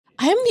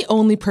I'm the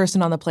only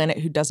person on the planet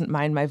who doesn't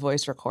mind my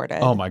voice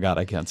recorded. Oh my God,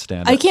 I can't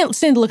stand it. I can't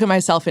stand to look at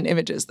myself in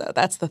images, though.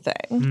 That's the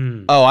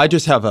thing. Oh, I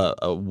just have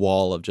a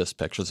wall of just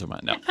pictures of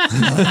mine. No.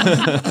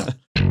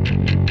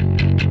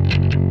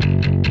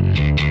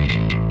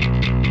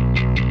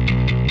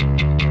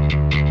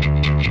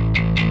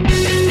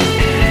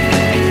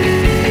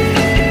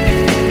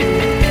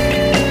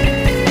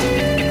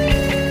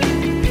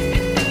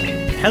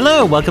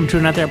 Hello, welcome to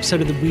another episode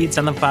of The Weeds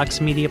on the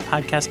Vox Media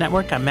Podcast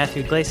Network. I'm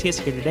Matthew Iglesias,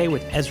 here today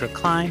with Ezra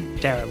Klein,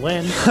 Dara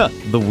Lynn.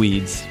 The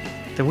Weeds.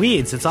 The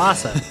Weeds, it's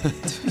awesome.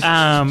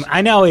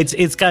 I know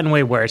it's gotten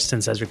way worse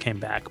since Ezra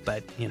came back,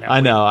 but you know. I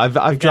know,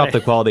 I've dropped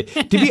the quality.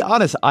 To be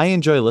honest, I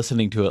enjoy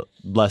listening to it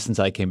less since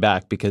I came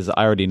back because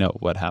I already know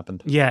what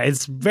happened. Yeah,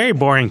 it's very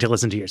boring to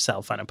listen to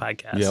yourself on a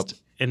podcast. Yep.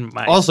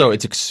 Also,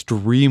 it's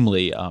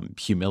extremely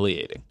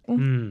humiliating.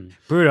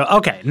 Brutal.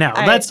 Okay, now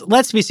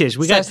let's be serious.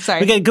 We got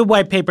a good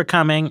white paper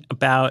coming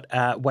about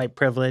white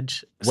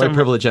privilege. White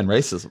privilege and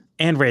racism.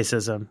 And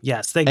racism,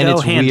 yes. They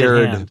go hand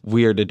in hand.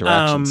 Weird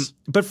interactions.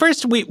 But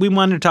first, we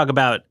wanted to talk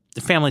about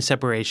the family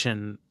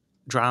separation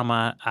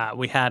drama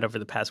we had over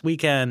the past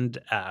weekend.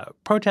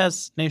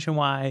 Protests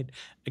nationwide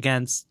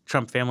against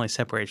Trump family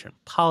separation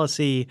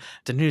policy.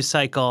 The news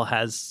cycle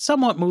has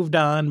somewhat moved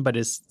on, but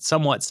is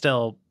somewhat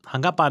still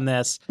hung up on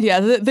this. Yeah,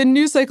 the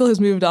news cycle has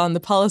moved on. The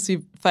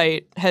policy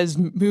fight has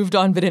moved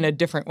on, but in a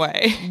different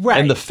way. Right.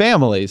 And the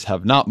families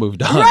have not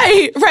moved on.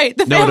 Right.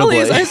 The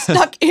families are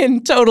stuck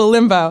in total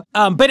limbo.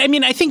 But I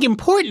mean, I think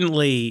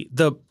importantly,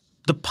 the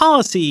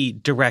policy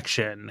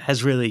direction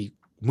has really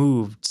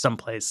moved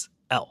someplace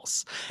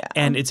else. Yeah.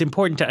 And it's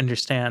important to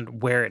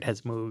understand where it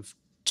has moved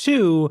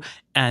to,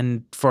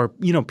 and for,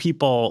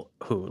 people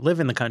who live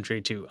in the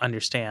country to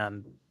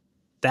understand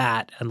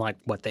that and like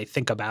what they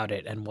think about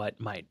it and what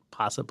might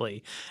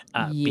possibly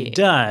be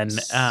done.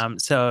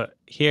 So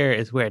here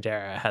is where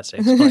Dara has to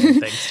explain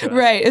things to us.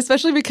 Right,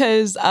 especially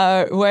because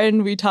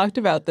when we talked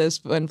about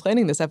this, when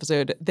planning this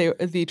episode,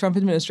 the Trump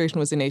administration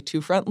was in a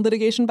 2-front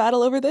litigation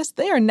battle over this.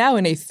 They are now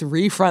in a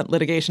 3-front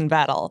litigation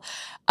battle.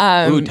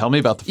 Ooh, tell me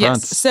about the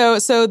fronts.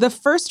 Yes. So the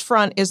first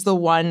front is the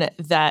one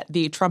that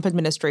the Trump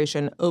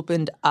administration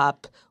opened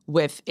up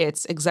with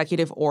its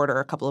executive order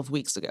a couple of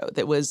weeks ago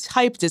that was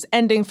hyped as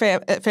ending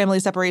family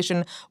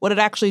separation. What it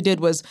actually did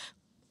was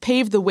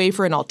pave the way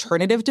for an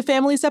alternative to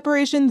family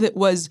separation that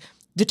was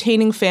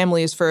detaining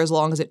families for as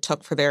long as it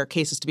took for their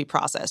cases to be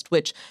processed,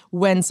 which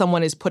when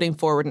someone is putting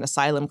forward an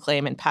asylum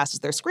claim and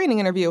passes their screening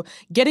interview,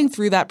 getting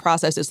through that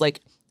process is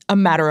like a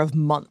matter of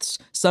months,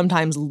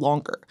 sometimes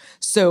longer.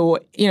 So,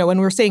 when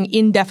we're saying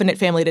indefinite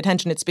family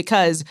detention, it's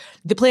because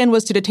the plan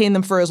was to detain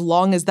them for as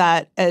long as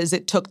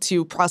it took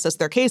to process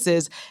their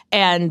cases,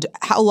 and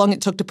how long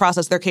it took to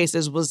process their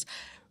cases was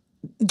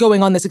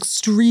going on this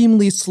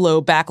extremely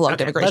slow backlogged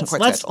immigration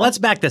court schedule. Let's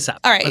back this up.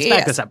 All right. Let's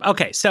back this up.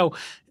 Okay, so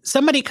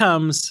somebody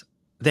comes,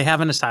 they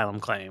have an asylum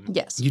claim.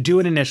 Yes. You do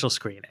an initial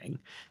screening.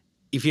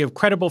 If you have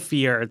credible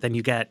fear, then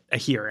you get a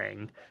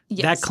hearing.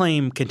 Yes. That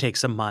claim can take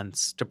some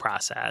months to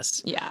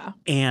process. Yeah.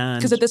 And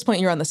because at this point,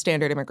 you're on the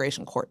standard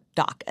immigration court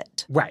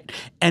docket. Right.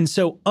 And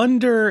so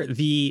under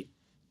the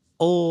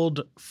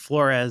old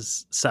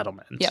Flores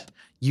settlement,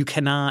 you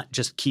cannot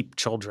just keep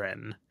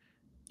children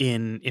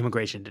in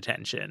immigration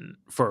detention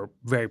for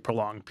very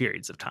prolonged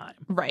periods of time.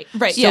 Right.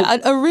 So,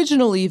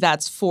 Originally,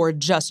 that's for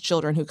just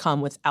children who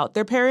come without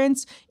their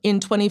parents.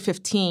 In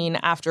 2015,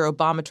 after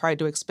Obama tried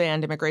to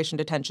expand immigration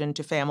detention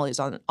to families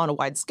on a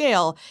wide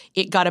scale,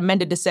 it got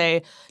amended to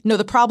say, no,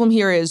 the problem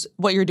here is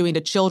what you're doing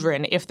to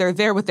children. If they're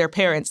there with their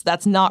parents,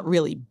 that's not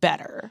really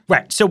better.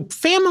 Right. So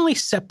family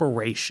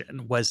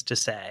separation was to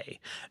say,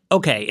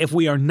 okay, if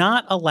we are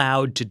not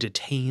allowed to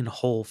detain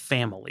whole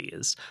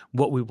families,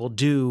 what we will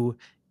do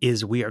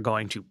is we are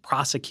going to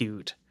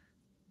prosecute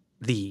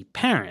the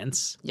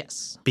parents.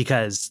 Yes.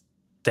 Because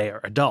they are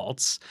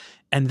adults.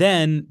 And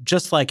then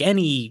just like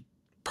any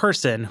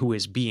person who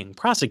is being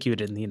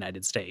prosecuted in the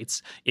United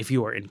States, if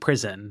you are in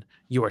prison,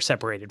 you are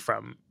separated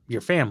from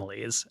your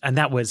families. And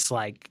that was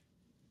like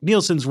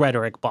Nielsen's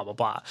rhetoric, blah, blah,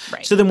 blah.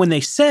 Right. So then when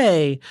they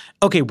say,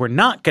 okay, we're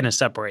not going to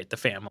separate the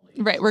family.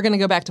 Right. We're going to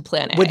go back to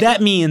Plan A. What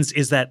that means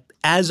is that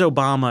as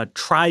Obama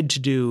tried to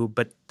do,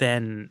 but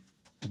then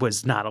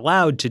was not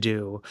allowed to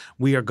do,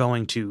 we are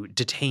going to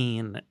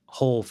detain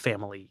whole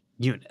family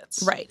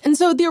units. Right. And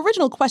so the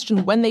original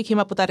question when they came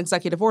up with that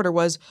executive order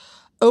was,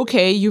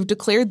 okay, you've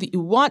declared that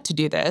you want to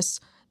do this.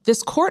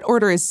 This court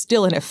order is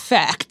still in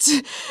effect.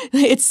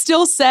 It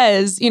still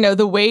says,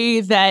 the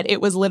way that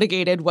it was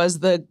litigated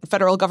was the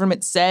federal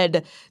government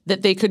said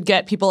that they could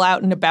get people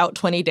out in about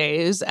 20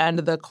 days. And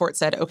the court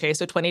said, okay,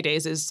 so 20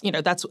 days is,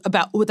 that's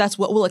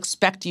what we'll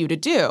expect you to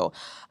do.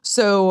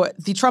 So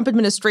the Trump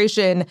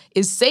administration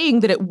is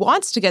saying that it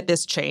wants to get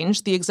this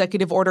changed. The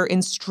executive order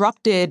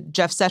instructed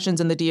Jeff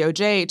Sessions and the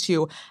DOJ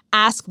to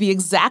ask the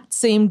exact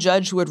same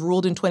judge who had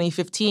ruled in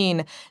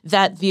 2015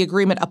 that the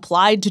agreement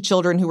applied to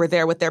children who were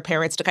there with their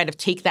parents to kind of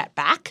take that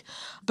back.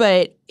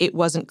 But it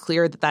wasn't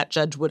clear that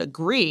judge would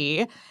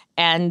agree.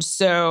 And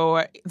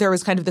so there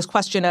was kind of this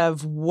question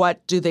of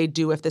what do they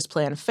do if this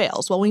plan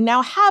fails? Well, we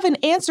now have an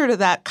answer to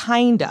that,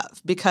 kind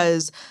of,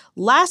 because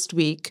last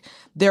week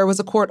there was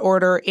a court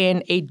order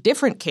in a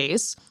different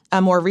case,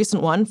 a more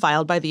recent one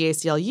filed by the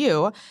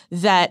ACLU,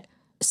 that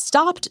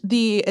stopped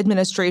the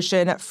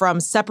administration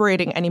from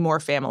separating any more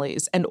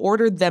families and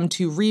ordered them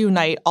to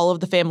reunite all of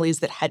the families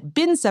that had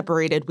been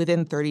separated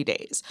within 30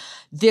 days.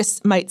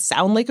 This might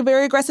sound like a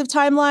very aggressive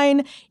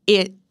timeline.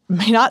 It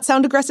may not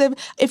sound aggressive.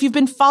 If you've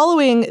been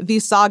following the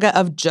saga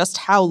of just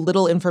how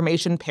little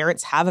information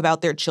parents have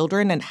about their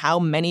children and how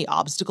many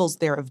obstacles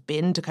there have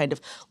been to kind of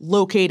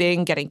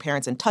locating, getting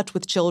parents in touch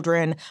with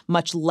children,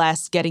 much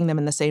less getting them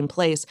in the same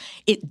place,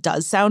 it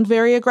does sound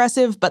very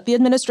aggressive. But the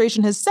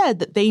administration has said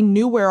that they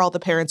knew where all the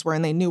parents were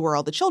and they knew where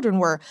all the children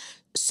were.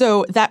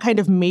 So that kind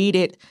of made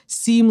it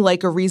seem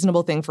like a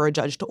reasonable thing for a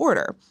judge to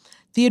order.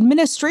 The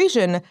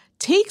administration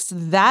takes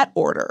that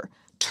order,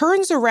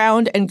 turns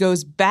around and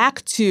goes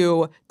back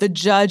to the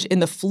judge in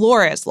the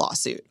Flores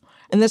lawsuit.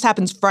 And this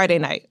happens Friday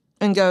night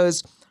and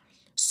goes,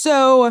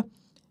 so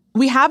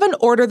we have an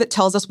order that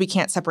tells us we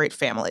can't separate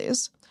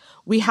families.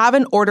 We have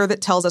an order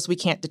that tells us we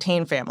can't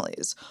detain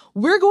families.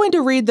 We're going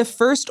to read the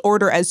first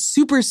order as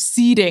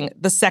superseding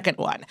the second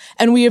one.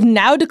 And we have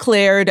now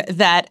declared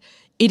that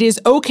it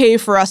is okay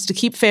for us to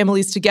keep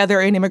families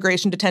together in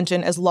immigration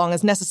detention as long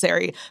as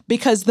necessary,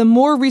 because the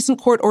more recent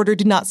court order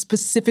did not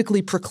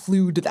specifically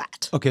preclude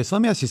that. Okay, so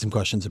let me ask you some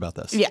questions about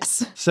this.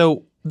 Yes.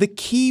 So the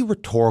key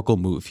rhetorical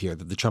move here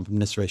that the Trump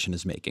administration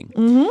is making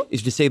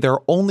is to say there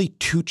are only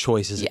two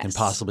choices that can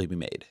possibly be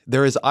made.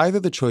 There is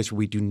either the choice where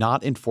we do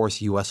not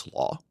enforce U.S.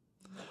 law,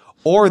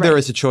 or there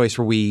is a choice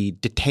where we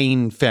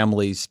detain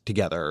families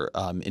together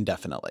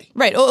indefinitely.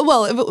 Right.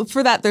 Well,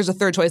 for that, there's a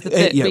third choice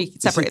that we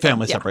separate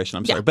family separation,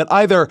 I'm sorry. But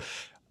either,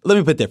 let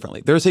me put it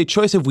differently. There's a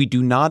choice of we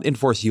do not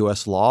enforce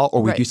U.S. law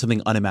or we do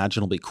something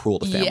unimaginably cruel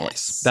to families.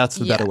 Yes. That's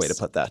the better way to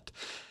put that.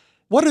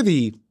 What are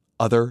the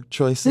other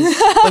choices?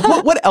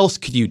 Like, what else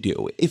could you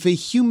do? If a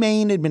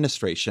humane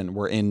administration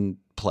were in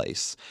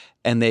place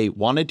and they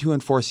wanted to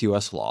enforce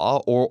U.S.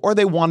 law or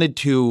they wanted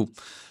to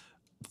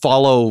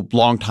follow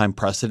longtime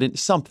precedent,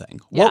 something.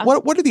 Yeah.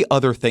 What are the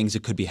other things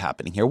that could be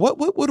happening here? What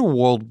would a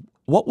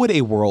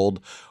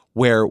world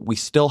where we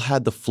still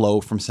had the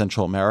flow from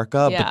Central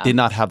America but did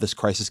not have this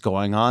crisis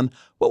going on,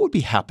 what would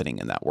be happening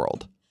in that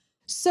world?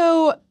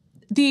 So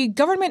the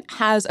government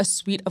has a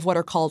suite of what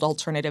are called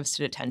alternatives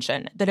to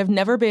detention that have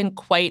never been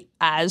quite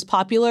as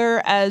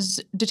popular as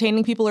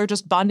detaining people or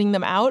just bonding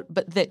them out,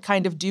 but that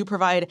kind of do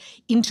provide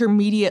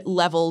intermediate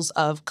levels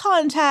of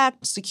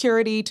contact,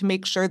 security to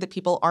make sure that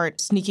people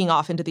aren't sneaking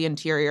off into the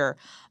interior.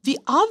 The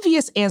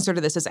obvious answer to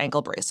this is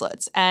ankle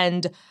bracelets.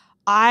 And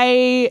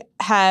I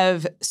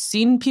have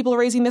seen people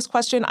raising this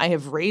question. I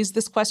have raised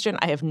this question.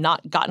 I have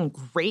not gotten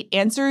great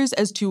answers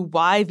as to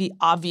why the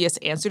obvious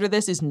answer to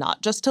this is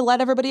not just to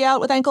let everybody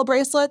out with ankle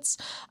bracelets.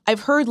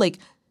 I've heard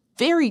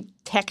very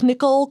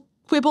technical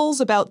quibbles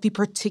about the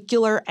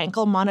particular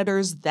ankle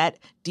monitors that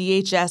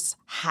DHS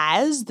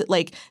has,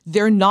 that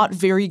they're not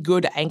very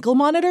good ankle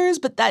monitors,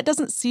 but that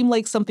doesn't seem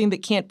like something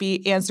that can't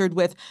be answered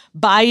with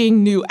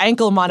buying new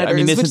ankle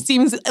monitors, which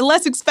seems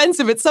less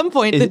expensive at some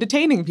point than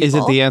detaining people. Is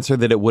it the answer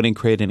that it wouldn't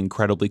create an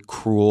incredibly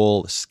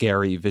cruel,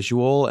 scary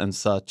visual and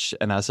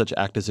as such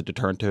act as a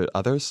deterrent to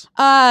others?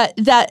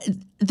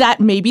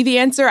 That may be the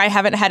answer. I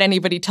haven't had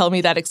anybody tell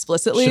me that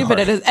explicitly, sure. But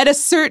at a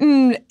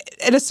certain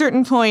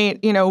point,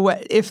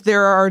 if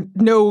there are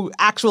no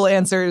actual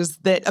answers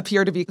that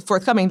appear to be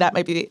forthcoming, that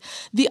might be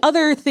the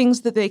other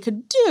things that they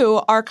could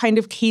do are kind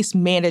of case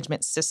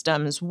management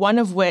systems, one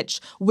of which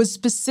was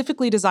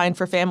specifically designed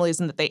for families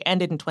and that they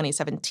ended in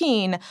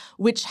 2017,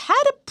 which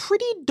had a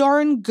pretty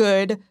darn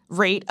good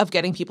rate of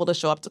getting people to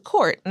show up to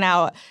court.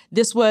 Now,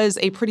 this was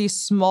a pretty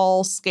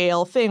small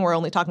scale thing. We're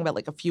only talking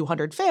about a few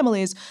hundred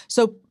families.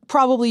 So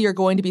probably you're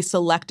going to be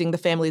selecting the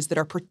families that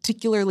are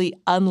particularly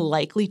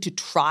unlikely to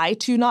try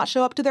to not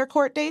show up to their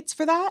court dates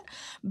for that.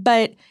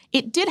 But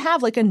it did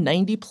have a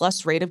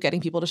 90+ rate of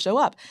getting people to show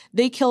up.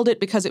 They killed it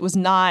because it was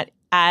not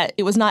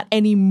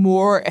any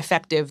more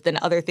effective than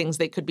other things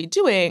they could be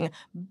doing,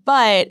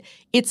 but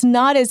it's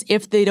not as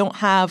if they don't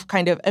have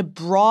kind of a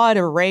broad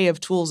array of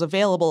tools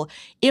available.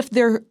 If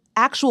their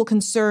actual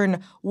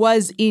concern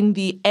was in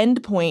the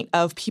end point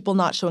of people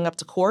not showing up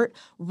to court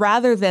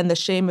rather than the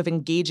shame of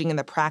engaging in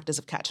the practice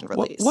of catch and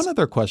release. One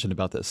other question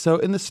about this. So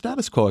in the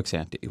status quo ex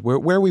ante,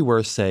 where we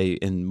were, say,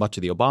 in much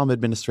of the Obama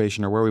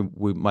administration or where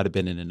we might have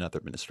been in another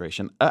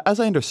administration, as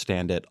I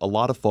understand it, a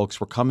lot of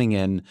folks were coming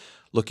in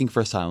looking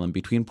for asylum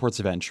between ports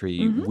of entry.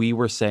 Mm-hmm. We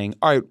were saying,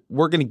 all right,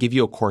 we're going to give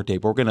you a court date,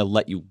 but we're going to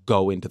let you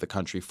go into the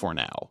country for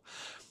now.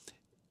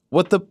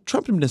 What the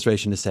Trump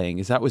administration is saying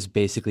is that was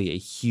basically a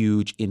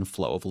huge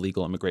inflow of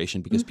illegal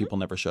immigration because people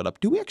never showed up.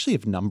 Do we actually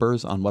have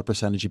numbers on what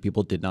percentage of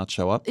people did not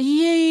show up?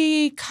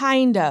 Yeah,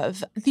 kind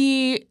of.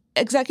 The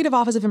Executive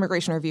Office of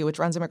Immigration Review, which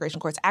runs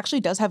immigration courts, actually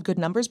does have good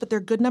numbers, but they're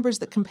good numbers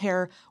that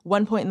compare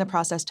one point in the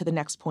process to the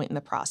next point in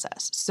the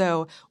process.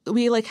 So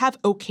we have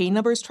okay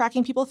numbers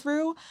tracking people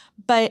through,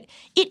 but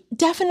it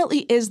definitely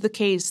is the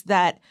case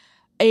that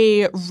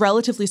a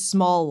relatively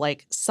small,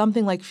 like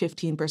something like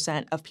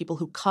 15% of people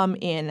who come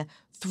in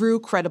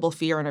through credible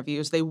fear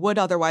interviews, they would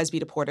otherwise be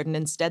deported, and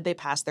instead they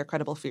passed their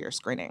credible fear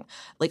screening.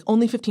 Like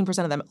only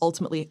 15% of them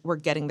ultimately were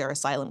getting their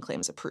asylum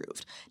claims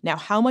approved. Now,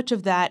 how much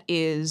of that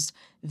is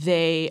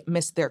they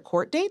missed their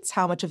court dates?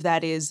 How much of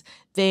that is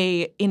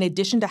they, in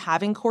addition to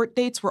having court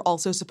dates, were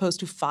also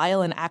supposed to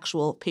file an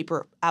actual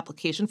paper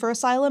application for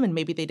asylum, and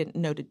maybe they didn't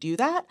know to do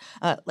that?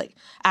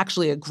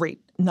 Actually, a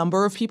great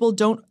number of people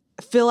don't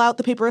fill out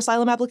the paper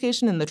asylum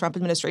application, and the Trump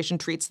administration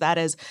treats that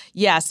as,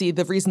 yeah, see,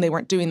 the reason they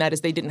weren't doing that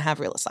is they didn't have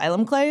real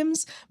asylum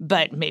claims,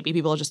 but maybe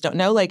people just don't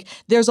know. Like,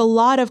 there's a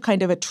lot of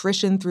kind of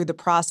attrition through the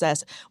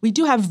process. We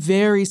do have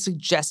very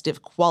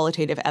suggestive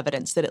qualitative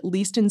evidence that at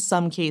least in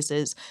some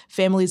cases,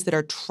 families that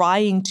are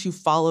trying to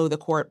follow the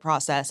court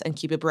process and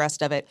keep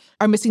abreast of it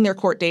are missing their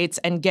court dates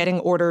and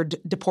getting ordered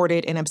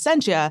deported in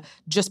absentia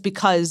just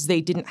because they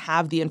didn't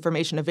have the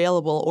information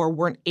available or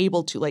weren't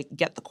able to like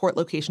get the court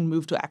location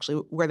moved to actually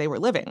where they were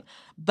living.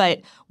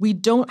 But we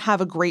don't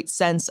have a great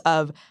sense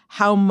of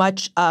how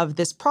much of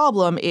this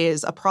problem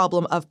is a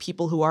problem of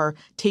people who are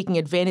taking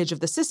advantage of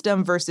the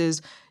system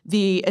versus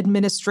the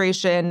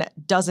administration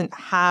doesn't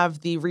have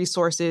the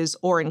resources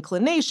or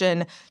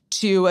inclination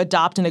to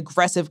adopt an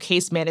aggressive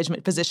case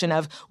management position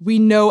of, we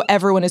know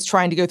everyone is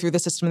trying to go through the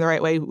system the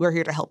right way. We're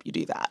here to help you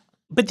do that.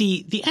 But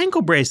the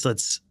ankle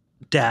bracelets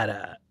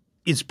data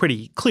is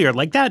pretty clear.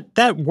 Like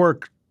that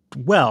worked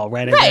well,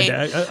 right? Right.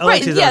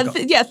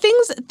 Yeah.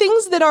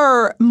 Things that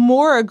are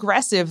more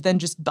aggressive than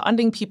just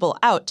bonding people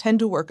out tend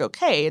to work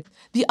okay.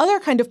 The other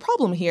kind of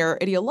problem here,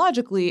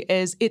 ideologically,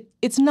 is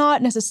it's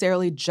not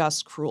necessarily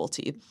just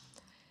cruelty.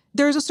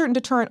 There's a certain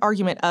deterrent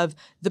argument of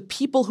the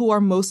people who are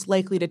most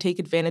likely to take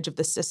advantage of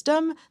the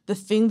system. The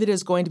thing that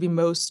is going to be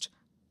most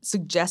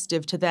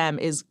suggestive to them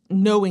is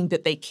knowing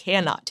that they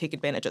cannot take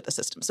advantage of the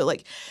system. So,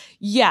 like,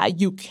 yeah,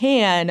 you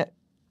can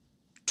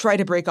try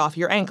to break off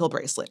your ankle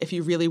bracelet if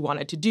you really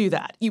wanted to do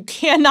that. You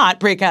cannot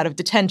break out of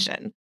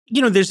detention.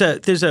 You know, there's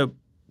a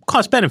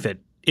cost-benefit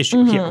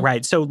issue here,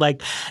 right? So,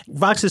 like,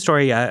 Vox's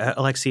historian,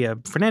 Alexia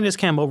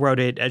Fernandez-Campbell wrote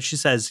it. As she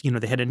says, you know,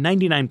 they had a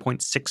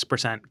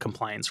 99.6%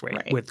 compliance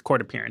rate with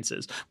court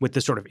appearances with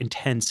this sort of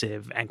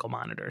intensive ankle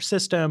monitor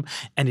system.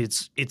 And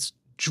it's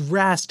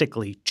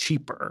drastically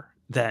cheaper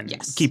than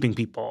keeping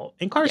people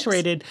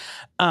incarcerated.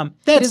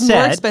 It is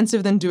more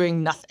expensive than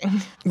doing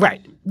nothing.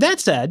 Right. That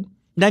said,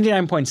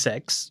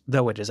 99.6,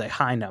 though it is a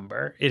high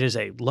number, it is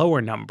a lower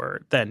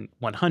number than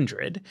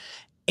 100.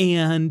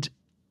 And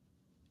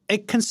a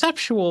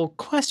conceptual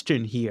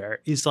question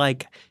here is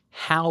like,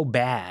 how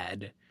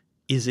bad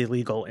is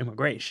illegal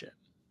immigration,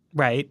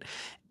 right?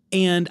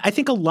 And I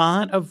think a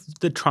lot of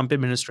the Trump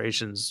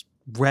administration's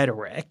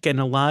rhetoric and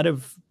a lot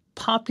of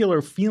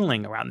popular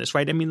feeling around this,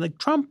 right? I mean, like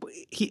Trump,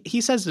 he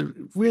says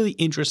really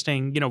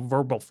interesting,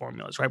 verbal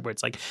formulas, right? Where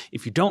it's like,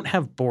 if you don't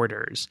have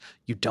borders,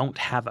 you don't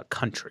have a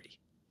country.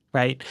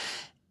 Right.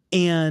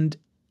 And,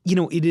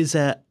 it is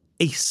a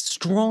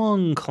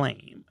strong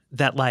claim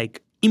that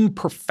like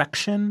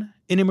imperfection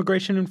in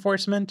immigration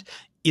enforcement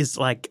is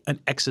like an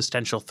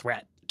existential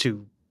threat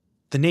to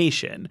the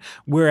nation.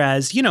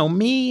 Whereas,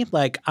 me,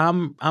 like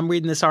I'm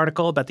reading this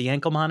article about the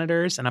ankle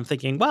monitors and I'm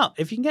thinking, well,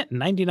 if you can get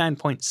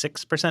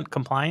 99.6%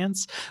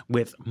 compliance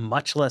with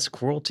much less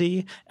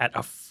cruelty at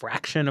a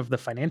fraction of the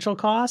financial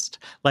cost,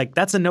 like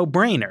that's a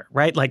no-brainer,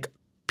 right? Like,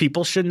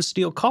 people shouldn't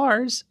steal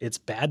cars. It's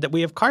bad that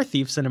we have car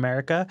thieves in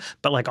America.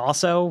 But like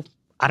also,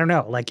 I don't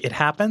know, like it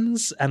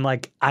happens. And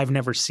like I've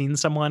never seen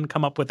someone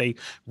come up with a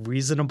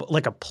reasonable,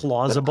 like a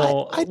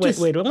plausible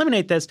way to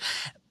eliminate this.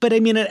 But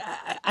I mean,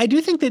 I do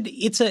think that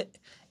it's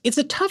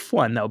a tough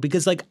one though,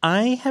 because like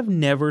I have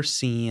never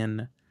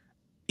seen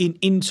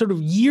in sort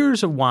of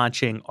years of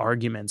watching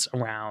arguments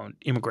around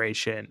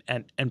immigration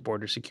and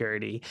border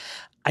security,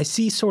 I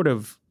see sort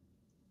of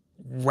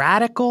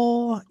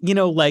radical,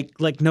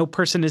 like no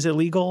person is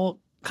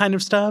illegal kind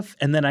of stuff.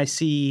 And then I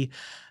see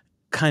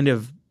kind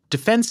of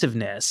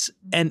defensiveness.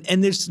 And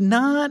there's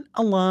not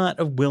a lot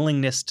of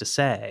willingness to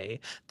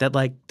say that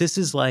like this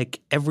is like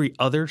every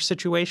other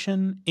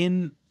situation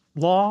in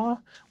law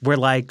where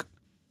like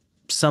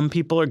some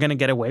people are going to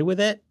get away with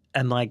it.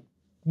 And like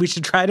we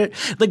should try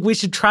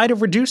to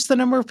reduce the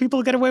number of people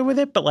who get away with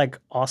it. But like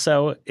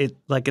also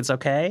it's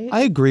okay.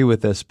 I agree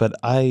with this, but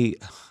I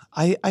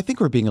think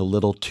we're being a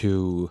little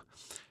too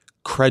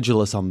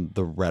credulous on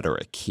the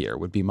rhetoric here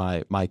would be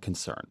my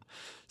concern.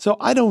 So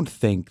I don't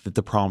think that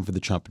the problem for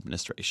the Trump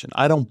administration,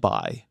 I don't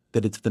buy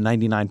that it's the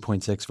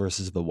 99.6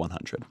 versus the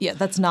 100. Yeah,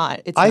 that's not.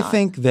 I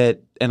think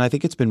that, and I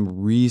think it's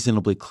been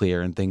reasonably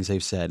clear in things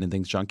they've said and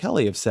things John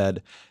Kelly have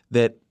said,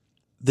 that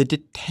the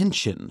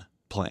detention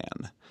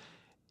plan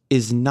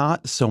is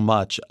not so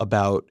much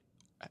about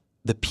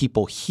the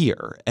people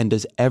here and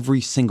does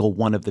every single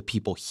one of the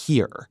people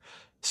here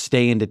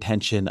stay in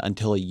detention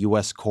until a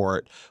U.S.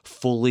 court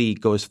fully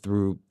goes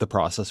through the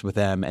process with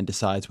them and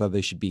decides whether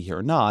they should be here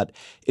or not.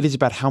 It is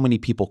about how many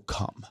people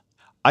come.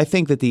 I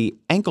think that the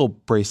ankle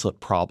bracelet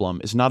problem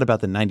is not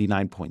about the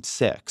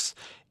 99.6.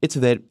 It's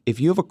that if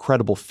you have a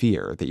credible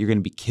fear that you're going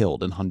to be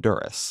killed in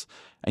Honduras,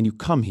 and you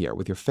come here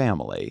with your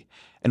family.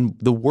 And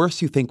the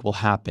worst you think will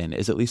happen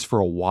is, at least for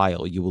a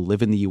while, you will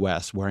live in the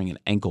U.S. wearing an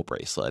ankle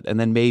bracelet. And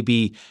then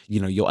maybe,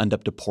 you'll end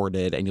up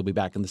deported and you'll be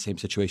back in the same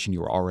situation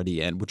you were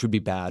already in, which would be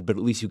bad. But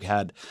at least you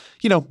had,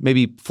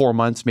 maybe 4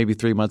 months, maybe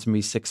 3 months,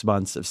 maybe 6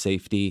 months of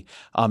safety.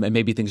 And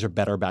maybe things are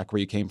better back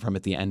where you came from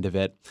at the end of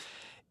it.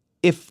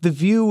 If the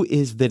view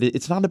is that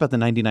it's not about the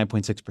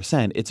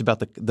 99.6%, it's about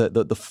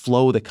the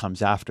flow that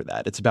comes after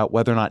that. It's about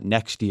whether or not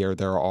next year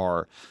there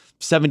are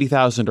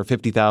 70,000 or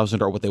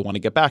 50,000 or what they want to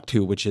get back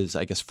to, which is,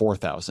 I guess,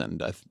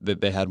 4,000 that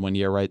they had one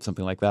year, right?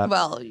 Something like that.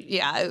 Well,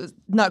 yeah, it was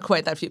not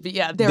quite that few, but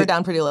yeah, they were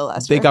down pretty low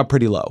last year. They got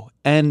pretty low.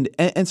 And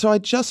so I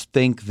just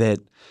think that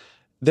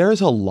there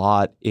is a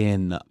lot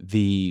in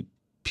the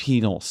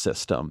penal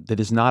system that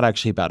is not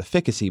actually about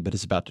efficacy, but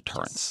is about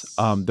deterrence.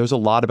 There's a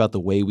lot about the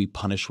way we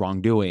punish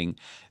wrongdoing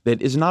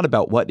that is not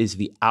about what is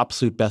the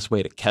absolute best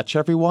way to catch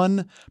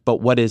everyone,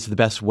 but what is the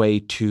best way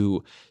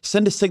to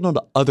send a signal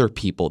to other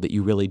people that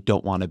you really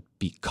don't want to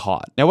be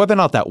caught. Now, whether or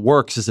not that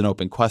works is an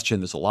open question.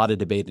 There's a lot of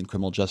debate in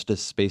criminal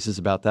justice spaces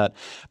about that.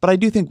 But I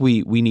do think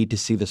we need to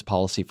see this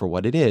policy for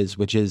what it is,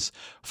 which is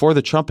for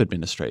the Trump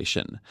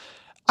administration.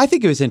 I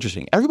think it was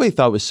interesting. Everybody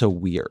thought it was so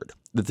weird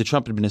that the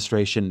Trump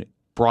administration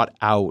brought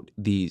out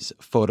these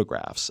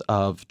photographs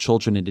of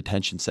children in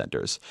detention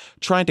centers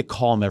trying to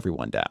calm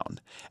everyone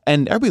down.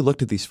 And everybody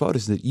looked at these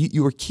photos and said,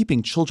 you were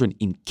keeping children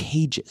in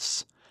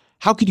cages.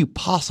 How could you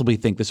possibly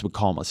think this would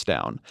calm us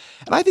down?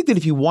 And I think that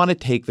if you want to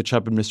take the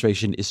Trump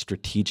administration is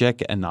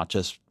strategic and not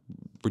just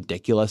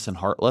ridiculous and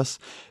heartless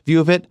view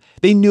of it,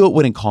 they knew it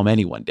wouldn't calm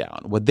anyone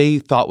down. What they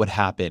thought would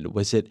happen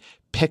was that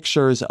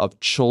pictures of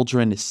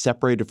children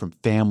separated from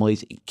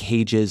families in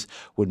cages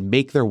would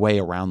make their way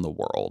around the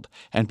world,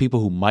 and people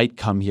who might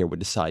come here would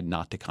decide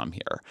not to come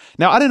here.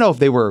 Now, I don't know if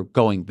they were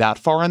going that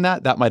far on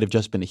that. That might have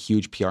just been a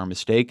huge PR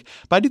mistake,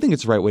 but I do think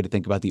it's the right way to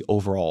think about the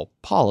overall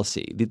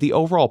policy. The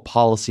overall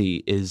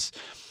policy is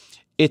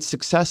its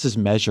success is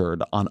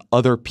measured on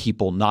other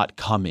people not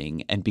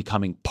coming and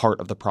becoming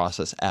part of the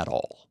process at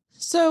all.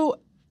 So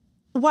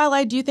while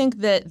I do think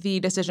that the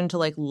decision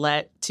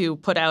to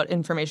put out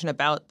information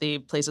about the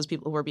places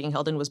people were being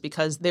held in was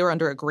because they were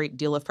under a great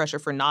deal of pressure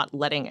for not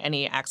letting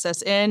any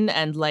access in,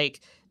 and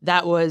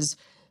that was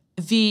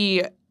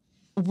the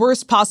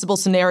worst possible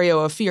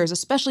scenario of fears,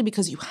 especially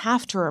because you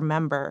have to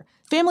remember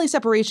family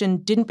separation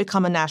didn't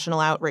become a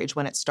national outrage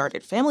when it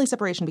started. Family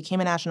separation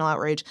became a national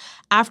outrage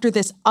after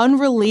this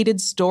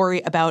unrelated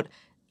story about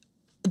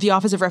the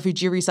Office of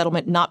Refugee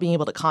Resettlement not being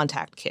able to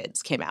contact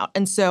kids came out.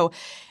 And so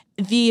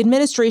the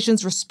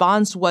administration's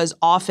response was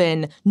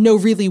often, no,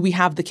 really, we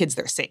have the kids,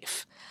 they're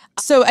safe.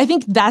 So I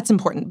think that's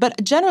important.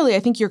 But generally, I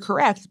think you're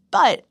correct.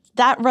 But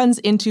that runs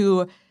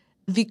into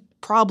the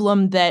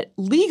problem that,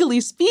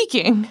 legally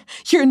speaking,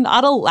 you're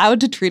not allowed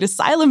to treat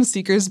asylum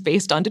seekers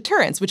based on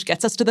deterrence, which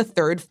gets us to the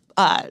third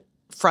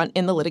front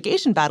in the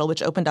litigation battle,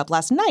 which opened up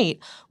last night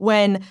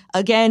when,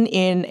 again,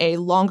 in a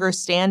longer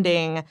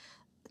standing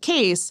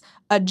case,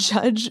 a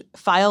judge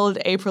filed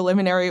a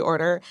preliminary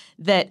order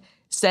that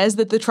says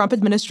that the Trump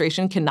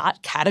administration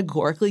cannot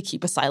categorically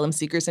keep asylum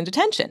seekers in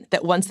detention,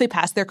 that once they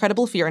pass their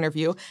credible fear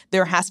interview,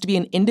 there has to be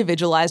an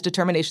individualized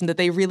determination that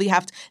they really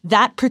have to,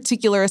 that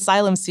particular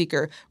asylum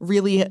seeker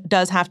really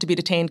does have to be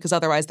detained because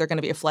otherwise they're going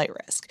to be a flight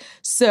risk.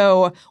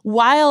 So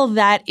while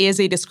that is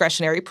a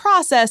discretionary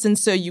process, and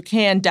so you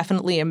can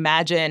definitely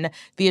imagine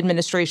the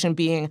administration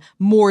being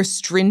more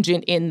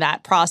stringent in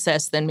that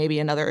process than maybe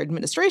another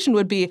administration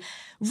would be,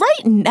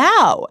 right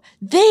now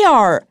they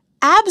are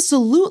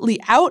absolutely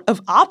out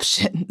of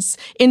options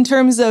in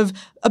terms of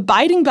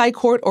abiding by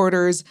court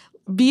orders,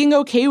 being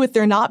okay with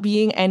there not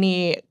being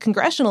any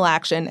congressional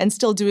action and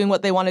still doing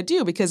what they want to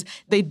do because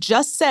they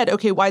just said,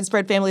 okay,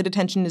 widespread family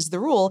detention is the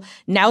rule.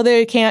 Now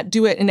they can't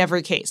do it in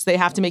every case. They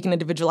have to make an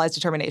individualized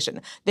determination.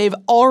 They've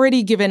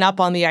already given up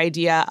on the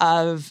idea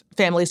of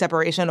family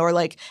separation, or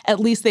at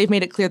least they've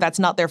made it clear that's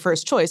not their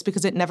first choice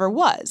because it never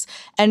was.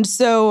 And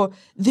so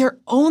their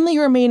only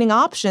remaining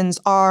options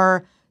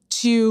are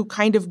to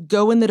kind of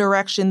go in the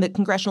direction that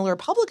congressional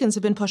Republicans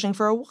have been pushing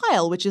for a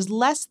while, which is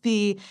less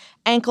the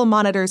ankle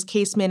monitors,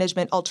 case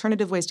management,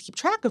 alternative ways to keep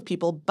track of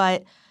people,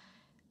 but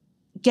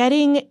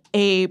getting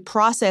a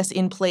process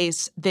in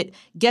place that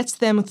gets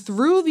them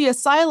through the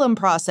asylum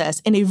process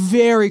in a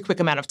very quick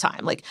amount of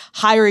time, like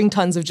hiring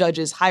tons of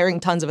judges, hiring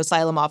tons of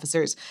asylum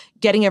officers,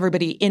 getting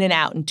everybody in and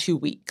out in 2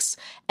 weeks.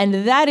 And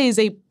that is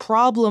a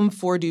problem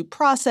for due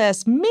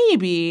process,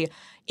 maybe.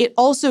 It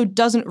also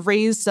doesn't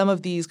raise some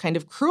of these kind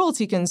of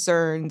cruelty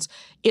concerns.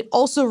 It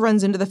also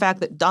runs into the fact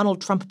that Donald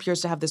Trump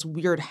appears to have this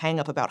weird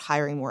hang-up about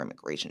hiring more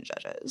immigration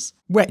judges.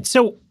 Right.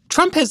 So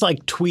Trump has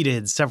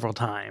tweeted several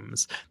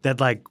times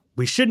that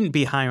we shouldn't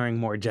be hiring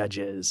more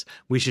judges.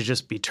 We should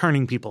just be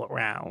turning people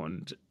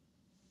around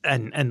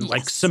and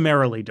yes,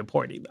 summarily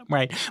deporting them.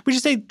 Right. Which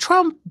is say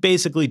Trump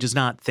basically does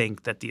not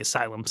think that the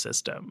asylum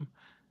system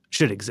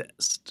should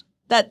exist.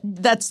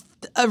 That's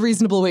a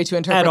reasonable way to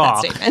interpret that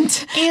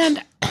statement.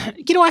 And,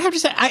 I have to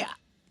say,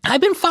 I've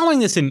been following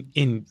this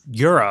in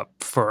Europe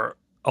for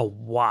a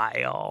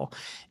while.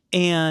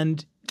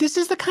 And this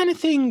is the kind of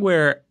thing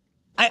where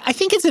I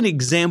think it's an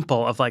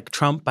example of like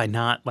Trump, by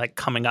not like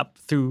coming up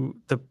through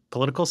the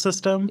political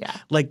system,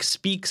 like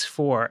speaks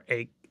for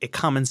a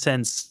common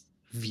sense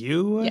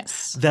view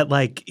that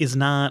like is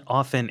not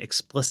often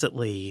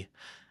explicitly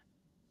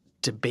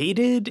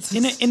debated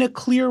in a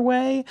clear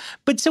way.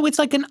 But so it's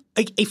like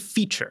a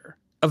feature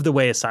of the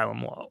way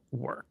asylum law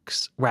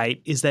works,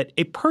 right? Is that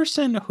a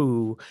person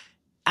who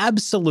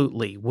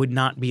absolutely would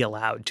not be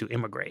allowed to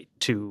immigrate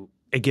to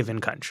a given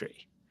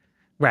country,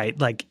 right?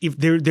 Like if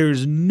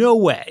there's no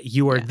way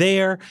you are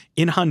there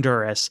in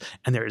Honduras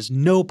and there is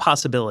no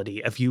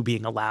possibility of you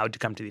being allowed to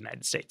come to the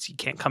United States. You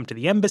can't come to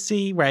the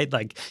embassy, right?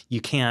 Like you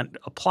can't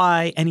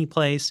apply any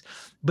place.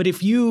 But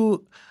if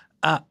you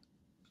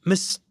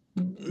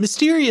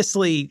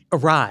mysteriously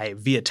arrive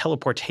via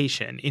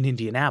teleportation in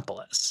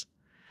Indianapolis,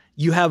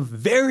 you have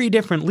very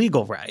different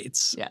legal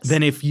rights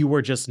than if you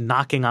were just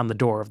knocking on the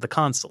door of the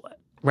consulate.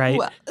 Right?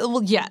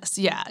 Well, yes.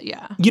 Yeah.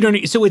 You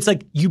don't. So it's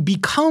like you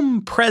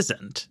become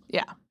present.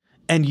 Yeah.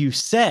 And you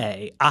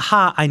say,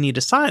 aha, I need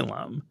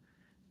asylum.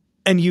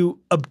 And you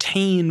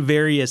obtain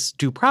various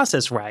due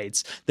process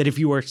rights that if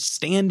you were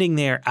standing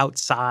there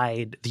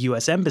outside the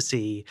U.S.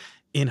 Embassy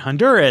in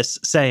Honduras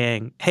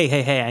saying,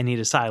 hey, I need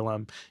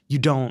asylum, you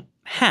don't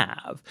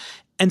have.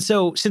 And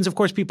so since, of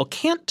course, people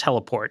can't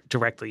teleport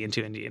directly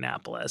into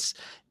Indianapolis,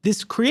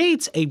 this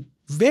creates a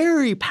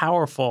very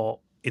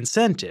powerful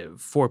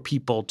incentive for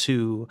people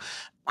to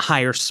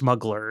hire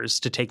smugglers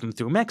to take them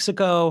through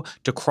Mexico,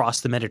 to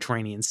cross the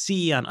Mediterranean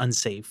Sea on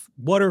unsafe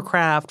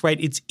watercraft, right?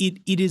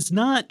 It is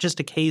not just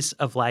a case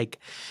of like,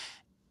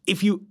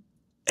 if you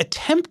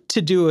attempt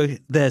to do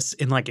this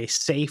in like a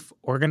safe,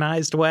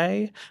 organized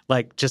way,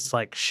 like just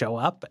like show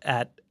up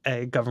at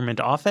a government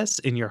office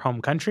in your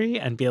home country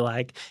and be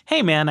like,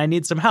 hey man, I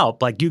need some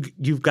help. Like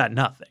you've got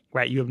nothing,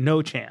 right? You have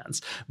no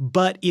chance.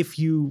 But if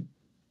you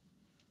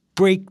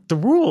break the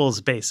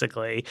rules,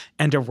 basically,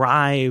 and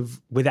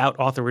arrive without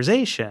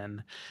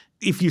authorization,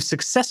 if you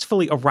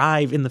successfully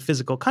arrive in the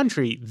physical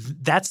country,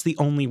 that's the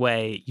only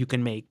way you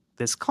can make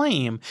this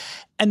claim.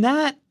 And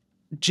that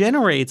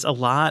generates a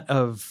lot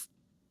of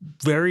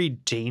very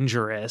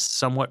dangerous,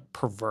 somewhat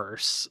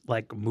perverse,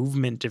 like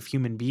movement of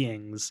human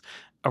beings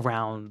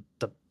around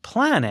the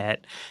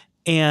planet.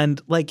 And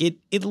like it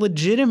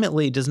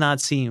legitimately does not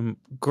seem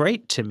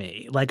great to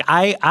me. Like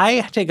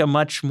I take a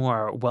much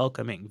more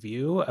welcoming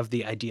view of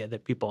the idea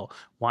that people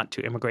want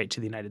to immigrate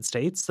to the United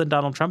States than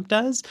Donald Trump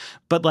does.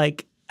 But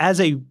like as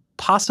a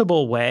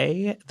possible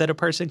way that a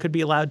person could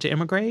be allowed to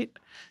immigrate,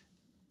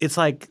 it's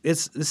like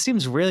this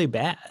seems really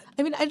bad.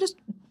 I mean,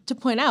 to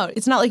point out,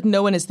 it's not like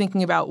no one is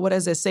thinking about what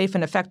is a safe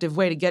and effective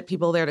way to get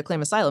people there to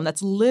claim asylum.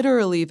 That's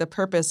literally the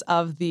purpose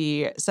of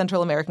the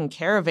Central American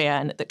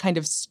caravan that kind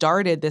of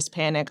started this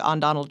panic on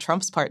Donald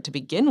Trump's part to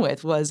begin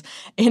with, was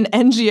an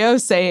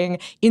NGO saying,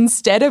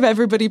 instead of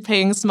everybody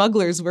paying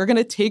smugglers, we're going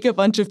to take a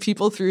bunch of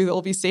people through. There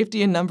will be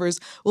safety in numbers.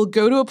 We'll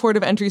go to a port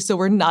of entry so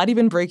we're not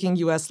even breaking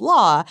U.S.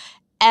 law.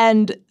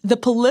 And the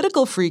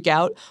political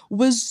freakout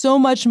was so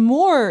much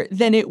more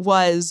than it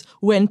was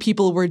when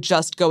people were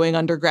just going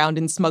underground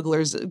in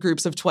smugglers'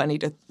 groups of 20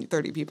 to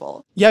 30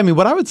 people. Yeah, I mean,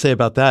 what I would say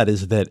about that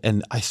is that,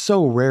 and I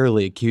so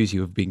rarely accuse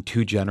you of being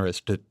too generous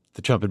to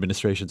the Trump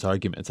administration's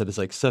arguments. That is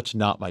like such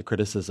not my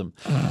criticism.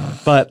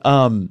 But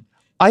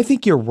I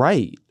think you're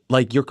right.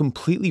 Like, you're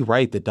completely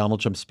right that Donald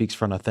Trump speaks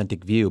for an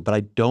authentic view, but I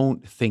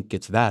don't think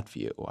it's that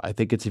view. I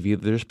think it's a view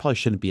that there probably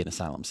shouldn't be an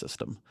asylum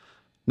system.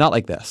 Not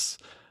like this.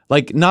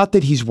 Like, not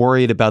that he's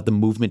worried about the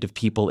movement of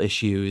people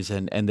issues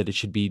and that it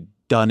should be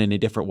done in a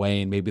different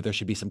way and maybe there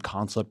should be some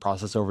consulate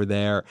process over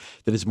there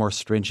that is more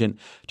stringent.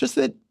 Just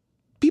that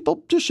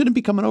people just shouldn't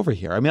be coming over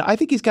here. I mean, I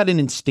think he's got an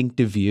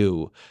instinctive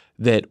view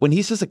that when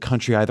he says a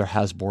country either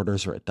has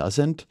borders or it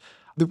doesn't,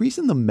 the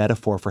reason the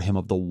metaphor for him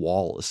of the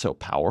wall is so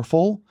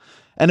powerful,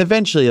 and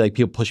eventually like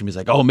people push him, he's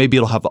like, oh, maybe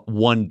it'll have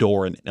one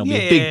door and it'll be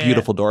a big,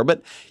 beautiful door,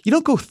 but you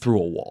don't go through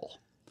a wall.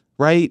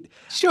 Right?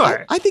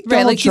 Sure. I think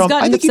Donald Trump. He's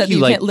gotten upset that you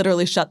like, can't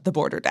literally shut the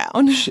border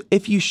down.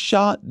 If you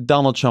shot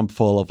Donald Trump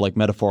full of like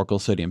metaphorical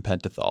sodium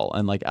pentothal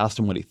and like asked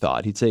him what he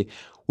thought, he'd say,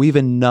 "We have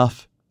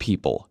enough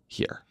people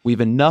here. We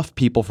have enough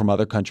people from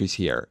other countries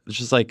here." It's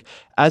just like,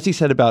 as he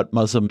said about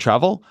Muslim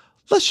travel,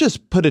 let's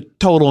just put a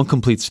total and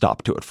complete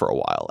stop to it for a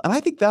while. And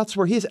I think that's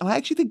where he is. And I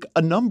actually think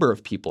a number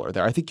of people are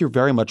there. I think you're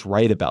very much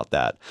right about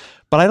that.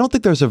 But I don't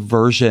think there's a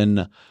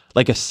version,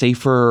 like a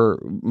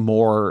safer,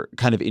 more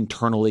kind of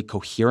internally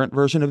coherent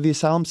version of the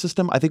asylum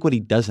system. I think what he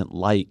doesn't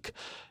like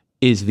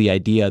is the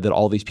idea that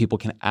all these people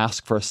can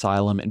ask for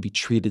asylum and be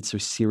treated so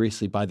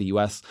seriously by the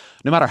U.S.,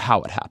 no matter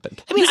how it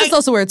happened. I mean, this is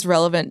also where it's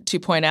relevant to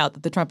point out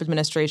that the Trump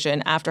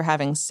administration, after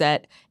having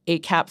set a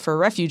cap for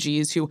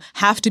refugees who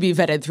have to be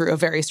vetted through a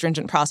very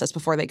stringent process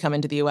before they come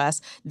into the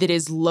U.S. that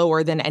is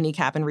lower than any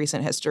cap in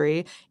recent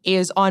history,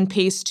 is on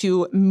pace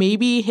to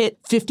maybe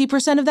hit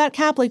 50% of that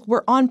cap. Like,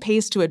 we're on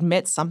pace to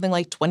admit something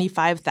like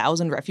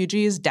 25,000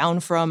 refugees,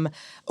 down from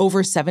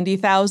over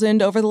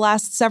 70,000 over the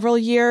last several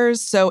years.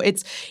 So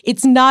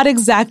it's not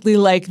exactly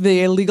like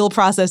the legal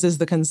process is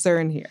the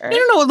concern here.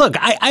 No. Look,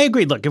 I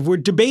agree. Look, if we're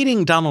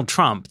debating Donald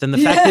Trump, then the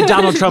fact that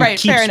Donald Trump right,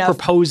 keeps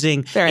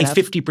proposing fair a enough.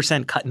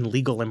 50% cut in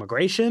legal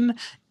immigration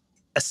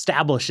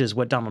establishes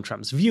what Donald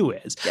Trump's view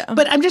is. Yeah.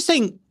 But I'm just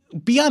saying,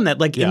 beyond that,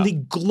 like in the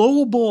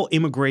global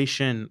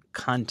immigration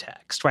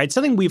context, right?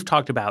 Something we've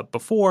talked about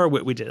before,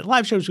 we did at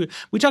live shows,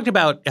 we talked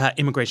about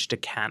immigration to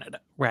Canada,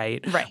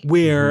 right? Right.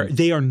 Where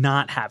they are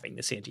not having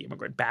this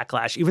anti-immigrant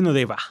backlash, even though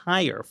they have a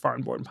higher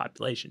foreign-born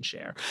population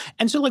share.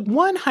 And so like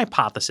one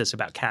hypothesis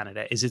about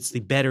Canada is it's the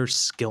better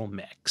skill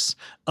mix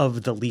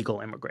of the legal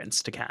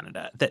immigrants to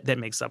Canada that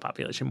makes the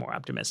population more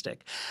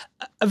optimistic.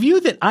 A view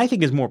that I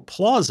think is more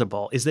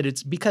plausible is that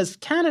it's because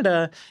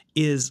Canada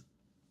is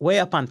way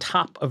up on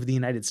top of the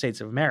United States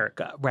of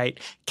America,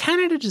 right?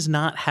 Canada does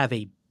not have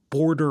a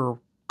border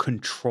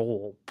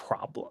control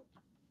problem,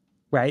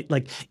 right?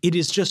 Like it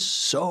is just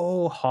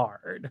so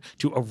hard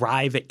to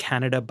arrive at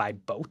Canada by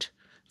boat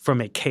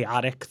from a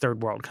chaotic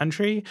third world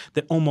country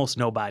that almost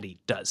nobody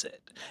does it.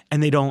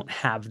 And they don't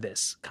have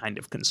this kind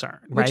of concern,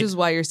 right? Which is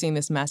why you're seeing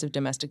this massive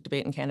domestic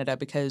debate in Canada,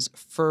 because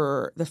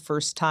for the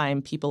first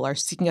time, people are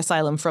seeking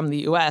asylum from the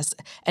U.S.,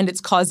 and it's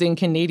causing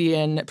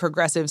Canadian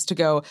progressives to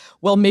go,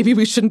 well, maybe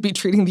we shouldn't be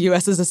treating the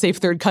U.S. as a safe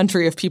third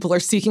country if people are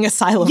seeking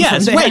asylum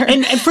from there. Right.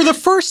 And for the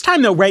first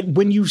time, though, right,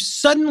 when you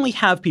suddenly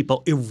have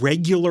people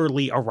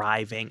irregularly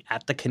arriving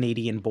at the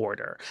Canadian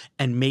border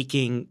and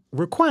making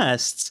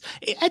requests,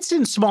 it's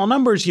in small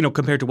numbers, you know,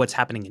 compared to what's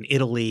happening in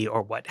Italy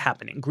or what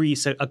happened in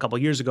Greece a couple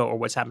years ago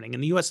or what's happening in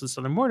the U.S. at the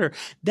southern border,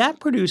 that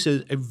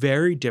produces a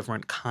very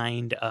different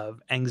kind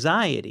of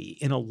anxiety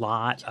in a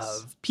lot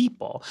of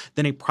people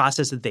than a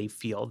process that they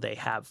feel they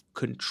have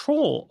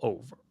control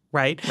over,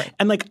 right?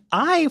 And like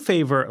I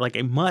favor like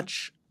a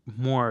much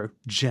more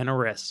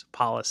generous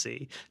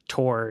policy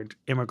toward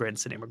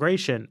immigrants and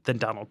immigration than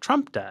Donald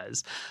Trump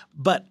does.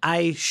 But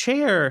I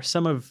share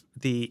some of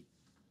the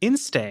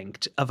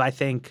instinct of, I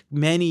think,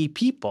 many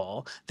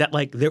people that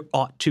like there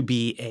ought to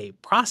be a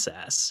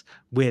process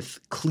with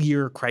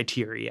clear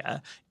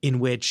criteria in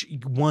which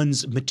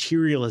one's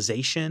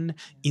materialization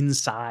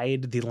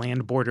inside the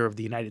land border of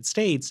the United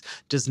States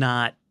does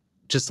not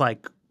just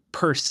like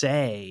per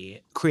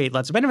se create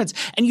lots of benefits.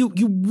 And you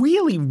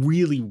really,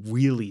 really,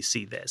 really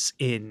see this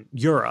in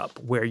Europe,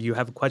 where you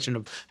have a question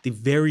of the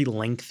very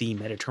lengthy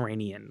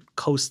Mediterranean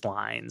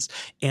coastlines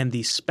and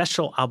the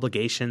special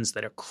obligations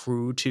that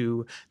accrue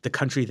to the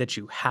country that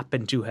you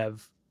happen to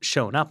have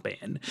shown up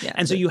in.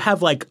 And so you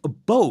have like a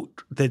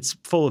boat that's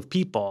full of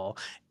people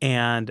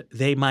and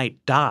they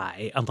might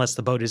die unless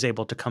the boat is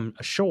able to come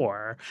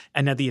ashore.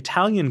 And now the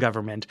Italian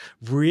government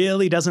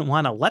really doesn't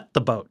want to let the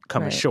boat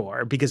come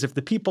ashore, because if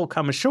the people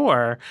come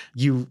ashore,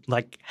 you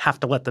like have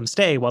to let them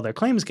stay while their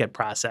claims get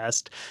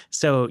processed.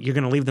 So you're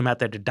going to leave them out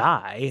there to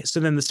die. So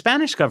then the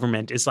Spanish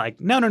government is like,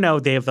 no.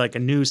 They have like a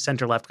new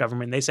center-left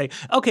government. They say,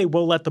 okay,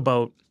 we'll let the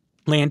boat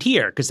land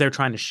here because they're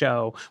trying to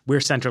show we're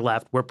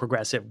center-left, we're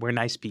progressive, we're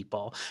nice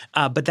people.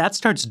 But that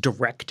starts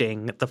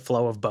directing the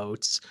flow of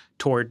boats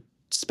toward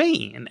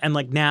Spain. And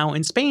like now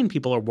in Spain,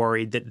 people are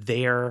worried that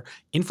their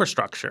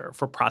infrastructure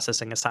for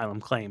processing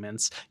asylum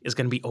claimants is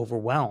going to be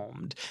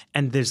overwhelmed.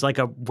 And there's like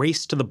a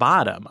race to the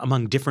bottom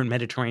among different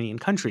Mediterranean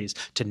countries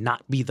to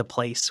not be the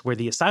place where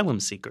the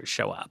asylum seekers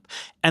show up.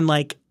 And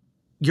like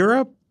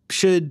Europe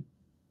should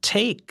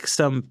take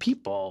some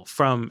people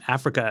from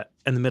Africa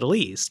and the Middle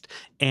East,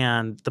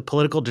 and the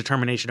political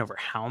determination over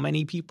how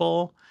many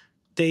people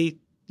they,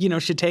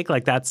 should take,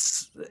 like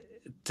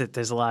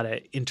there's a lot of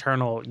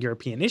internal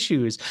European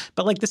issues,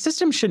 but like the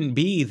system shouldn't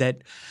be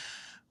that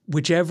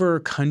whichever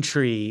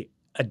country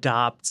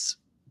adopts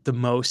the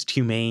most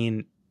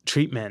humane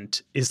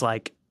treatment is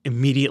like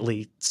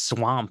immediately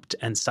swamped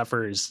and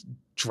suffers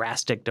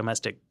drastic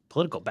domestic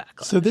political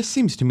backlash. So this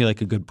seems to me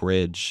like a good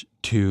bridge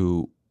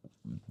to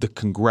the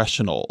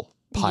congressional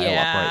pile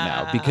up right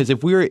now, because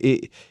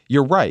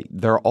you're right,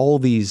 there are all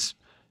these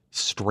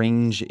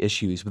strange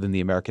issues within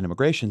the American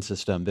immigration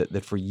system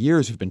that for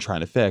years we've been trying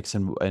to fix,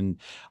 and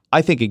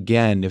I think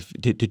again, if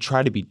to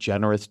try to be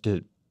generous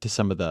to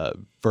some of the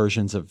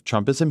versions of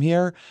Trumpism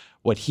here,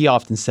 what he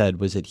often said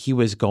was that he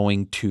was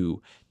going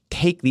to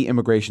take the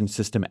immigration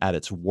system at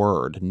its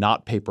word,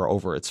 not paper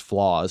over its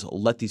flaws,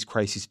 let these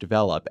crises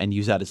develop, and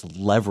use that as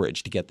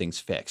leverage to get things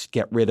fixed.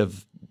 Get rid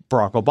of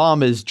Barack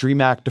Obama's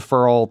DREAM Act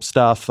deferral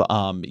stuff,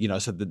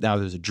 so that now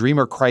there's a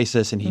Dreamer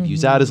crisis, and he'd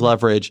use that as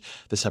leverage.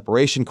 The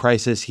separation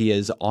crisis, he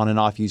has on and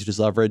off used as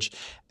leverage.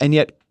 And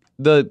yet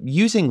the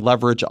using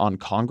leverage on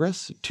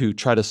Congress to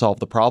try to solve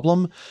the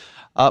problem,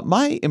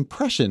 my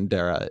impression,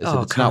 Dara, is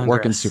that it's not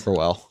working super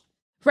well.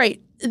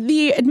 Right.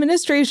 The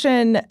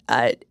administration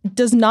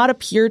does not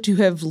appear to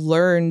have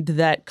learned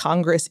that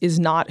Congress is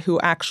not who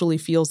actually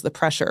feels the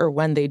pressure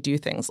when they do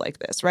things like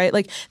this, right?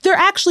 Like there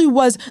actually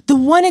was the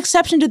one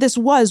exception to this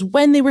was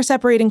when they were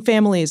separating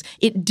families.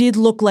 It did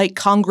look like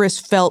Congress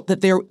felt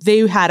that they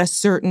had a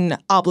certain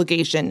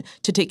obligation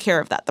to take care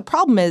of that. The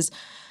problem is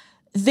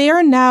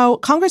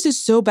Congress is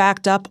so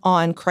backed up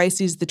on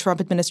crises the Trump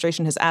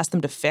administration has asked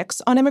them to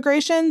fix on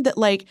immigration that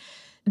like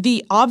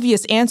the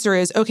obvious answer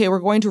is, okay, we're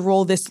going to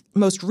roll this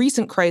most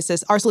recent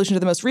crisis, our solution to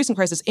the most recent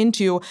crisis,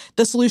 into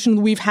the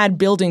solution we've had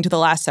building to the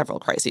last several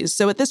crises.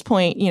 So at this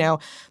point,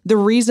 the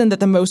reason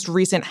that the most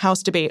recent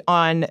House debate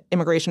on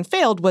immigration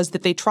failed was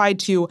that they tried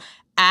to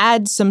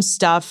add some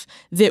stuff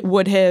that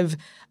would have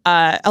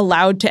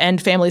allowed to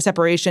end family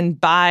separation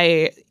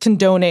by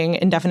condoning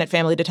indefinite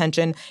family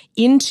detention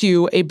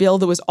into a bill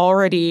that was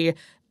already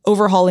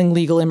overhauling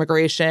legal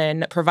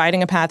immigration,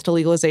 providing a path to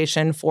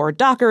legalization for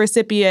DACA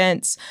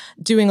recipients,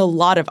 doing a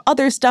lot of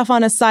other stuff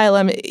on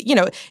asylum.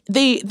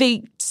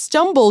 They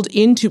stumbled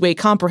into a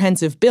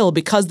comprehensive bill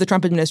because the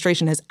Trump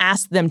administration has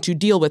asked them to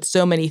deal with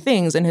so many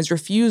things and has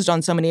refused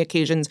on so many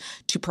occasions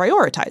to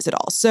prioritize it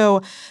all.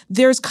 So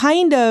there's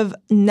kind of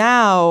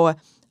now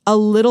a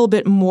little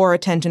bit more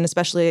attention,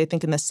 especially I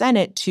think in the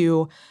Senate,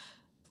 to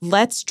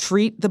let's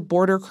treat the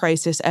border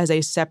crisis as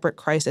a separate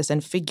crisis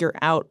and figure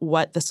out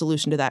what the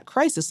solution to that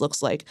crisis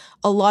looks like.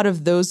 A lot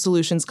of those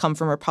solutions come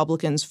from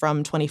Republicans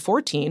from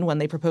 2014 when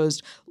they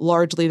proposed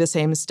largely the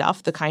same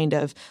stuff, the kind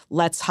of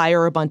let's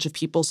hire a bunch of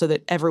people so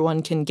that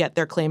everyone can get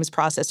their claims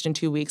processed in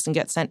 2 weeks and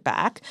get sent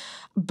back.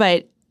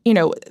 But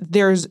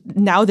there's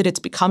now that it's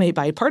become a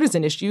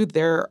bipartisan issue,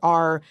 there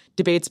are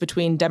debates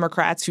between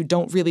Democrats who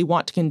don't really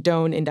want to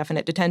condone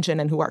indefinite detention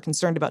and who are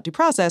concerned about due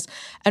process,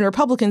 and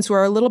Republicans who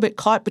are a little bit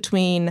caught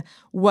between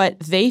what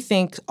they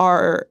think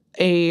are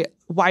a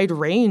wide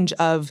range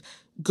of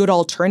good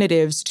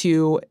alternatives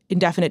to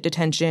indefinite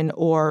detention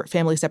or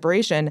family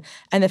separation,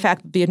 and the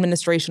fact that the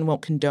administration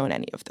won't condone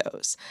any of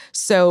those.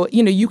 So,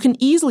 you can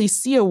easily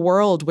see a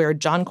world where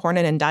John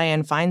Cornyn and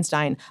Dianne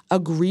Feinstein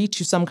agree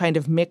to some kind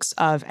of mix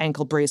of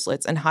ankle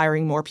bracelets and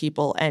hiring more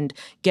people and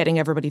getting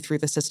everybody through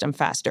the system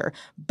faster.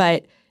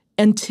 But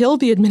until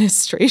the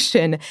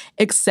administration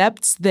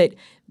accepts that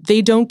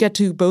they don't get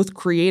to both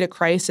create a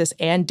crisis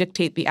and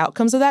dictate the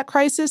outcomes of that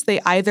crisis, they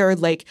either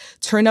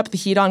turn up the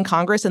heat on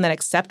Congress and then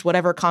accept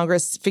whatever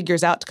Congress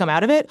figures out to come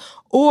out of it,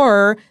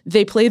 or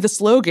they play the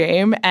slow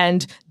game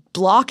and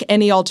block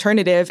any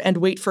alternative and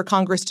wait for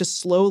Congress to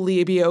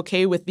slowly be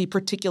okay with the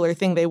particular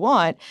thing they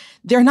want.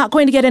 They're not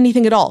going to get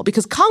anything at all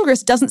because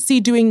Congress doesn't see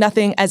doing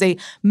nothing as a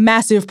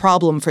massive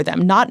problem for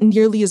them, not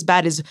nearly as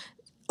bad as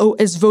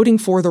voting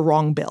for the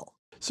wrong bill.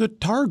 So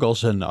Tara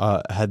Gulshan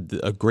had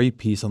a great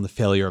piece on the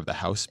failure of the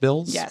House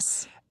bills.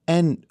 Yes.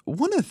 And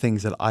one of the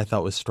things that I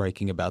thought was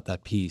striking about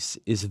that piece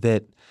is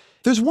that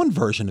there's one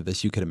version of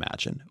this you could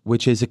imagine,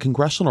 which is that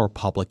congressional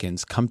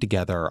Republicans come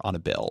together on a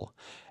bill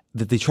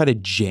that they try to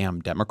jam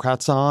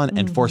Democrats on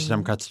and force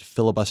Democrats to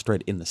filibuster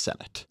it in the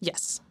Senate.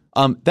 Yes.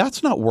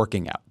 That's not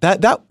working out.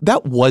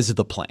 That was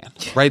the plan,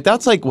 right?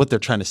 That's what they're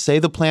trying to say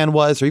the plan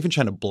was, or even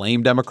trying to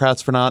blame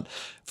Democrats for not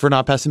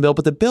passing the bill.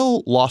 But the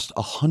bill lost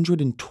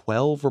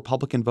 112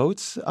 Republican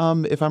votes,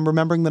 if I'm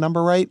remembering the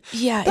number right.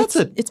 Yeah,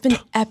 it's been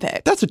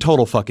epic. That's a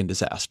total fucking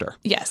disaster.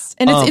 Yes,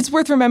 and it's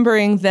worth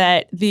remembering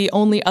that the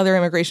only other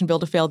immigration bill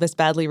to fail this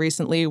badly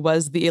recently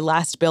was the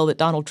last bill that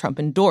Donald Trump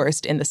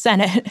endorsed in the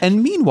Senate.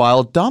 And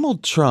meanwhile,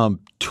 Donald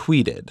Trump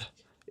tweeted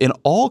in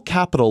all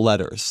capital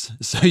letters,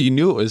 so you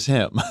knew it was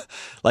him,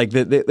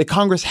 the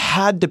Congress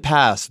had to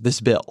pass this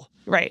bill.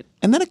 Right.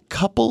 And then a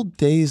couple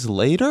days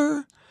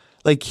later,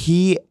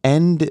 he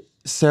and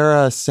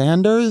Sarah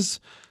Sanders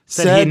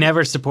said he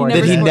never supported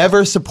it. That he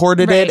never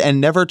supported right. it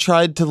and never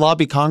tried to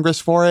lobby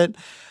Congress for it.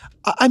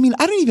 I mean,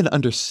 I don't even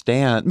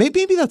understand.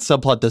 Maybe that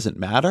subplot doesn't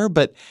matter,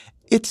 but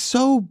it's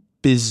so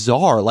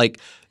bizarre. I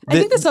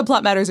think the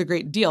subplot matters a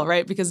great deal,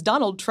 right? Because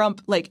Donald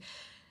Trump,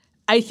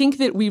 I think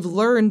that we've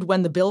learned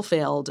when the bill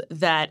failed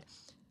that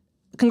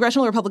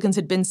congressional Republicans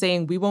had been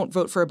saying we won't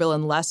vote for a bill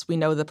unless we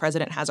know the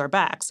president has our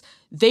backs.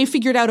 They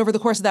figured out over the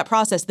course of that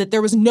process that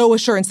there was no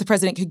assurance the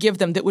president could give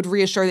them that would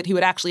reassure that he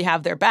would actually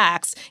have their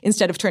backs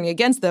instead of turning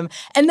against them.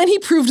 And then he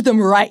proved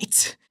them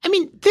right. I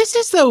mean, this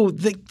is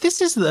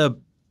the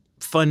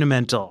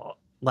fundamental,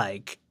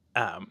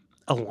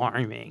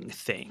 alarming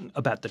thing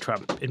about the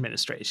Trump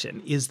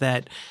administration is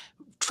that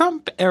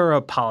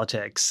Trump-era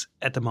politics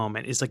at the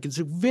moment is it's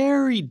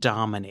very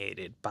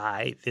dominated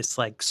by this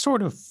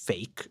sort of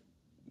fake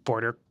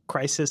border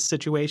crisis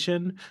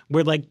situation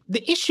where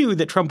the issue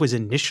that Trump was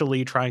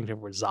initially trying to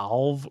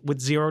resolve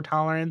with zero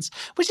tolerance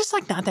was just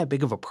not that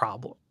big of a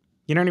problem.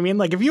 You know what I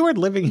mean? If you were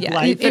living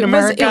life in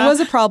America, it was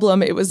a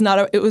problem. It was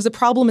not. It was a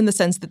problem in the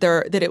sense that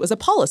it was a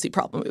policy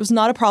problem. It was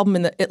not a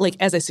problem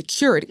as a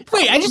security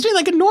problem. Wait, I just mean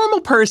a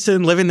normal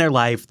person living their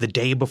life the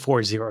day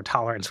before zero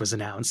tolerance was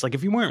announced.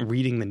 If you weren't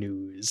reading the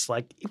news,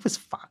 it was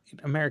fine.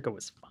 America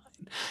was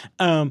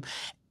fine.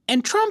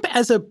 And Trump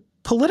as a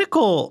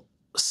political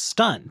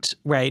stunt,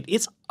 right?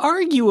 It's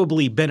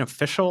arguably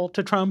beneficial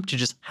to Trump to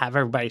just have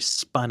everybody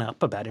spun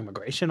up about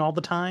immigration all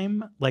the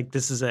time.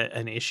 This is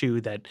an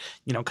issue that,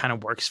 kind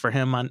of works for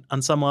him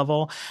on some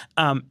level.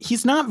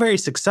 He's not very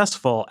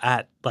successful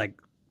at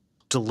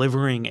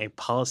delivering a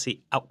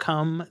policy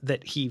outcome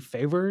that he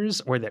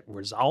favors or that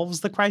resolves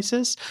the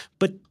crisis.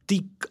 But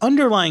the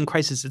underlying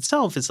crisis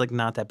itself is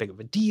not that big of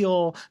a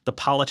deal. The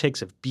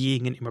politics of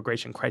being in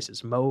immigration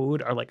crisis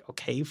mode are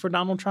okay for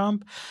Donald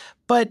Trump.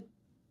 But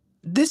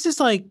this is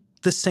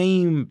the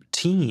same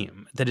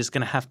team that is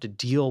going to have to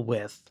deal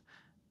with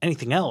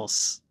anything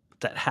else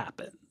that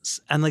happens.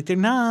 And like they're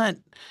not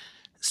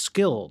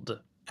skilled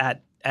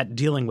at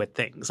dealing with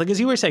things. Like as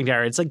you were saying,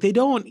 Dara, it's like they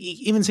don't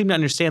even seem to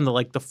understand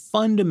the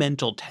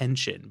fundamental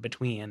tension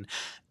between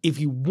if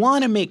you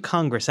want to make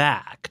Congress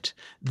act,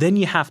 then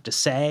you have to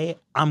say,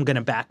 I'm going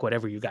to back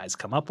whatever you guys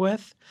come up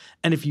with.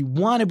 And if you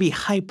want to be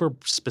hyper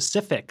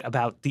specific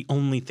about the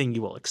only thing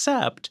you will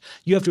accept,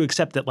 you have to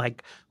accept that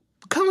like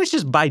Congress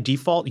just by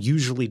default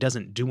usually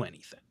doesn't do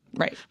anything.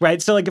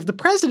 Right. So like if the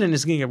president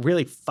is getting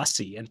really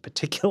fussy and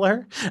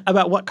particular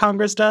about what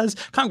Congress does,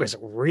 Congress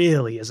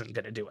really isn't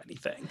going to do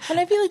anything. And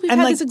I feel like we've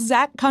had this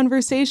exact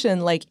conversation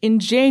like in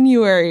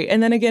January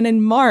and then again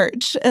in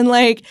March. And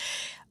like,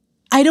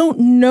 I don't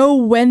know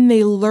when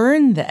they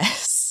learn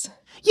this.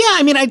 Yeah,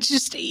 I mean, it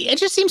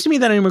just seems to me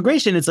that on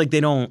immigration, it's like they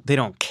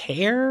don't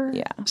care.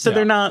 Yeah. So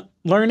they're not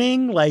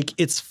learning. Like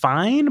it's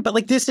fine, but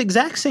like this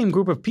exact same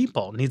group of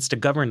people needs to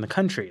govern the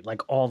country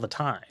like all the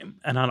time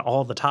and on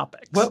all the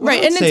topics.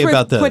 Right, and it's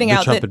worth pointing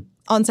out that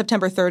on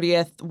September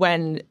 30th,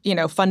 when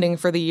funding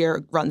for the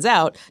year runs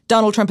out,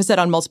 Donald Trump has said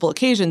on multiple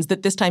occasions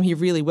that this time he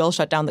really will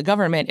shut down the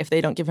government if they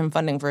don't give him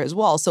funding for his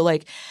wall. So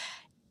like,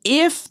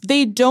 if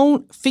they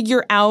don't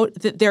figure out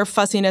that their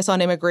fussiness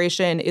on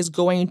immigration is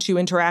going to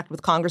interact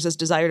with Congress's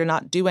desire to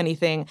not do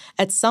anything,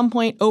 at some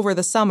point over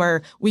the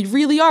summer, we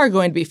really are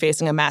going to be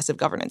facing a massive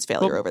governance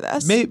failure over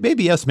this.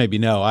 Maybe yes, maybe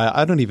no.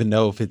 I don't even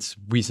know if it's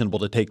reasonable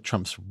to take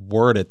Trump's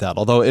word at that,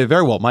 although it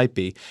very well might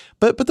be.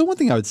 But the one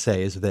thing I would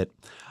say is that,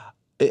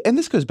 and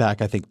this goes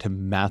back, I think, to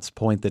Matt's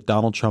point that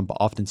Donald Trump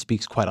often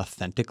speaks quite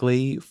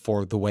authentically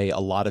for the way a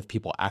lot of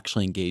people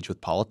actually engage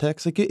with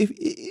politics. Like if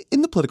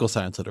in the political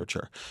science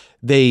literature,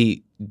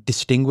 they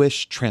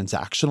distinguish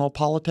transactional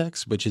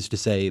politics, which is to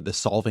say the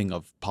solving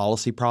of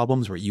policy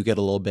problems where you get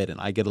a little bit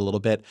and I get a little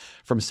bit,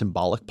 from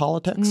symbolic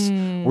politics,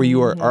 where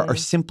you are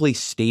simply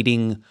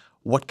stating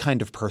what kind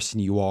of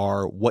person you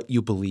are, what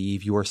you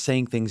believe. You are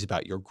saying things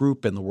about your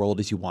group and the world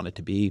as you want it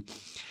to be.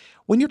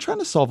 When you're trying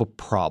to solve a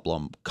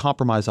problem,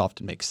 compromise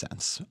often makes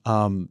sense.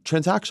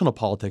 Transactional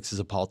politics is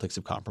a politics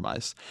of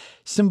compromise.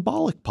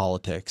 Symbolic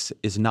politics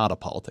is not a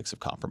politics of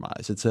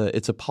compromise.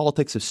 It's a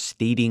politics of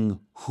stating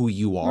who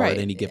you are at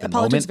any given moment. A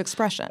politics of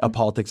expression. A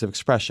politics of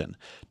expression.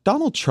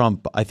 Donald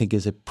Trump, I think,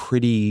 is a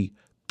pretty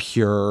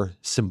pure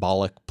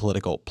symbolic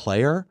political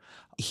player.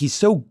 He's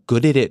so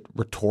good at it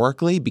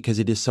rhetorically because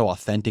it is so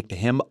authentic to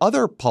him.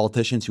 Other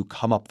politicians who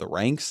come up the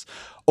ranks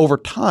over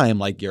time,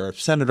 like you're a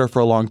senator for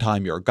a long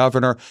time, you're a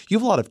governor, you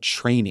have a lot of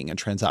training in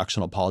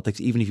transactional politics,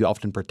 even if you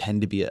often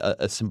pretend to be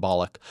a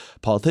symbolic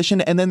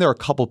politician. And then there are a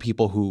couple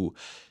people who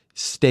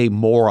stay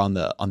more on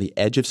the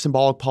edge of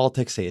symbolic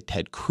politics, say a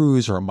Ted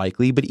Cruz or a Mike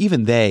Lee, but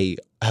even they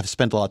have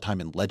spent a lot of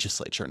time in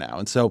legislature now.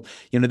 And so,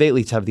 they at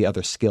least have the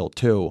other skill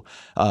too,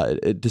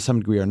 to some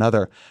degree or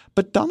another.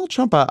 But Donald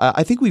Trump,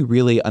 I think we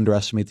really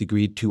underestimate the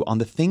degree to on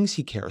the things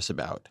he cares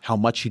about, how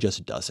much he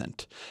just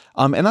doesn't.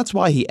 And that's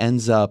why he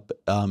ends up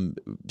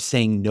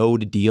saying no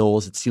to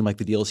deals. It seemed like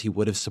the deals he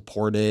would have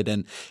supported.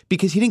 And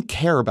because he didn't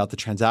care about the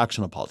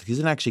transactional politics, he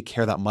didn't actually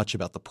care that much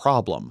about the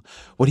problem.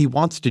 What he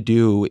wants to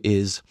do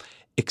is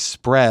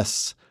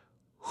express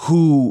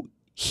who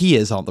he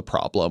is on the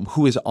problem,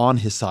 who is on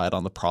his side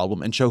on the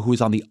problem, and show who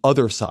is on the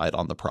other side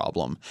on the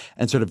problem,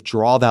 and sort of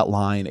draw that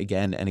line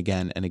again and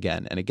again and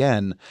again and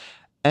again.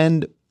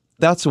 And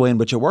that's the way in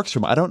which it works for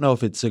him. I don't know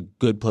if it's a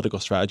good political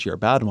strategy or a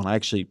bad one. I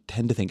actually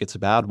tend to think it's a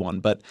bad one,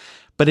 but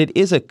it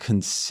is a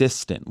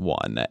consistent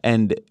one.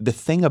 And the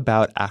thing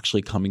about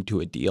actually coming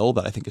to a deal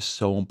that I think is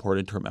so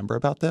important to remember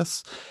about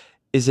this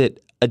is that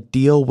a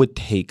deal would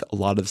take a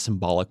lot of the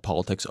symbolic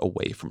politics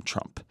away from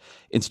Trump.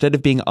 Instead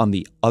of being on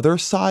the other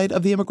side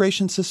of the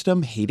immigration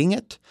system, hating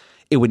it,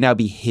 it would now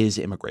be his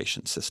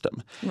immigration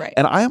system. Right.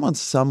 And I am on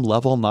some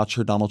level not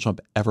sure Donald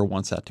Trump ever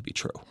wants that to be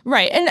true.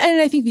 Right. And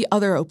I think the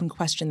other open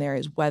question there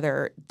is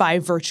whether by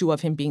virtue of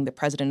him being the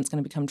president, it's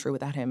going to become true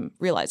without him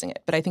realizing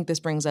it. But I think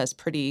this brings us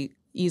pretty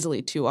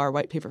easily to our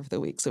white paper for the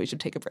week. So we should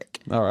take a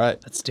break. All right.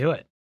 Let's do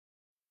it.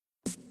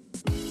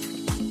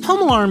 Home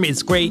alarm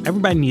is great.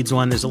 Everybody needs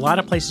one. There's a lot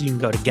of places you can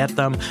go to get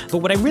them. But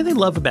what I really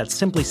love about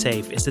Simply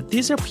Safe is that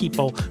these are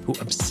people who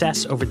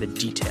obsess over the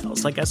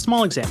details. Like a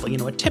small example,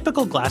 a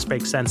typical glass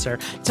break sensor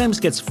sometimes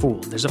gets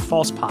fooled. There's a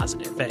false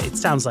positive. It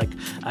sounds like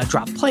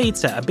dropped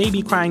plates, a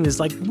baby crying. There's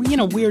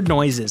weird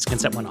noises can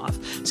set one off.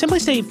 Simply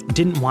Safe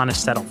didn't want to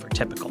settle for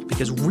typical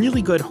because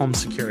really good home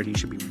security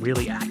should be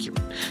really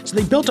accurate. So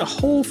they built a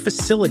whole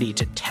facility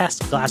to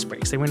test glass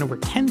breaks. They ran over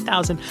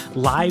 10,000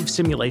 live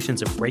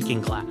simulations of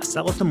breaking glass.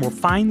 That let them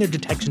refine their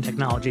detection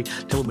technology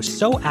till it was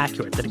so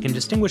accurate that it can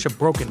distinguish a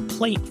broken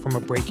plate from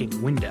a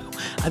breaking window.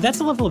 That's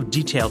the level of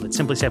detail that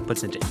Simply Safe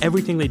puts into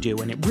everything they do,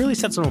 and it really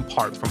sets them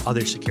apart from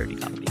other security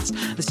companies.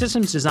 The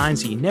system's designed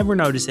so you never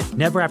notice it,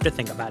 never have to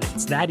think about it.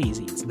 It's that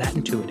easy. It's that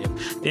intuitive.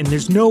 And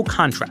there's no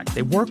contract.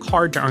 They work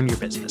hard to earn your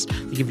business.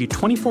 They give you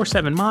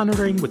 24/7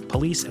 monitoring with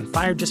police and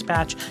fire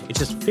dispatch. It's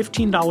just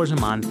 $15 a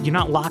month. You're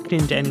not locked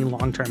into any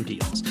long-term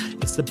deals.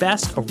 It's It's the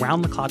best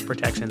around-the-clock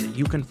protection that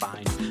you can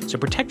find. So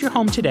protect your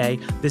home today.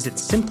 Visit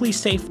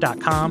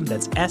simplysafe.com.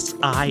 That's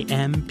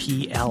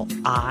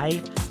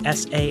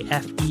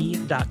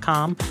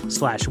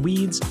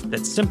SIMPLISAFE.com/weeds.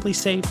 That's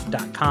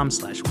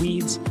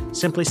simplysafe.com/weeds.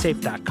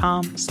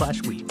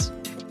 simplysafe.com/weeds.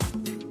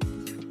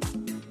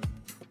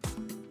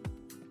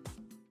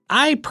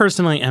 I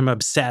personally am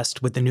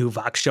obsessed with the new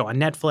Vox show on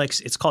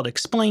Netflix. It's called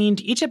Explained.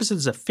 Each episode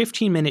is a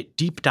 15-minute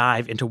deep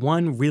dive into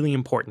one really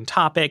important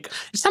topic.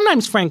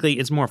 Sometimes, frankly,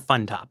 it's more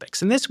fun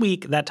topics. And this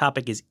week, that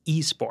topic is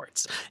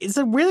esports. It's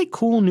a really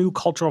cool new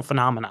cultural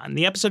phenomenon.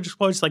 The episode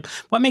explores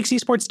what makes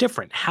esports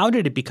different. How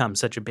did it become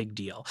such a big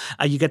deal?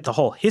 You get the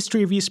whole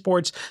history of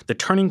esports, the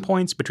turning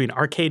points between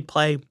arcade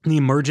play, the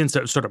emergence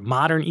of sort of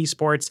modern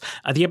esports.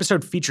 The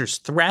episode features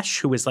Thresh,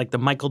 who is like the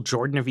Michael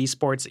Jordan of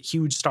esports, a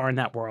huge star in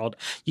that world.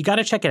 You got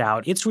to check it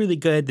out. It's really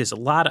good. There's a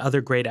lot of other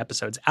great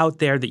episodes out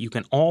there that you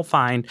can all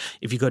find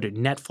if you go to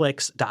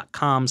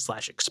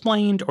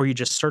netflix.com/explained or you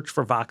just search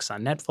for Vox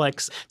on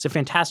Netflix. It's a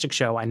fantastic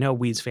show. I know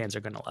Weeds fans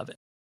are going to love it.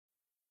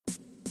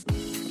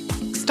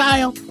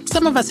 Style.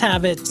 Some of us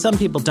have it. Some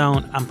people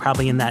don't. I'm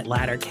probably in that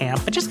latter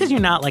camp. But just because you're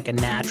not like a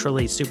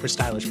naturally super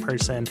stylish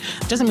person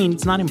doesn't mean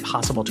it's not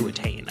impossible to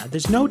attain.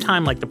 There's no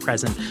time like the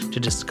present to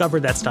discover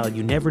that style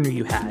you never knew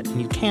you had,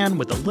 and you can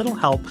with a little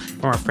help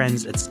from our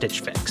friends at Stitch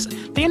Fix.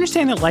 They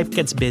understand that life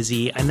gets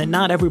busy and that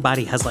not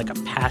everybody has like a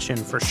passion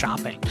for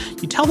shopping.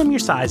 You tell them your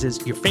sizes,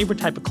 your favorite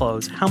type of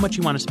clothes, how much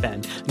you want to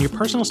spend, and your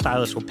personal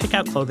stylist will pick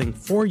out clothing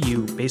for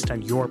you based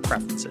on your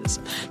preferences.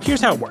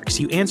 Here's how it works.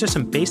 You answer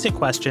some basic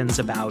questions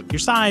about your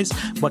size,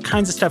 what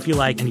kinds of stuff you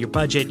like, and your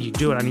budget. You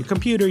do it on your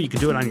computer, you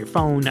can do it on your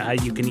phone,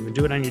 you can even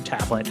do it on your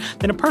tablet.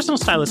 Then a personal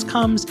stylist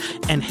comes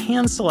and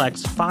hand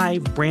selects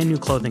 5 brand new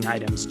clothing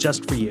items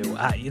just for you.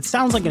 It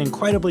sounds like an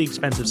incredibly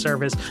expensive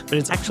service, but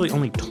it's actually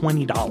only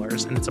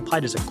 $20, and it's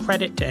applied as a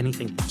credit to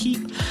anything you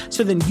keep.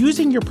 So then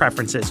using your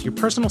preferences, your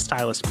personal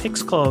stylist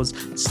picks clothes,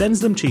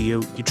 sends them to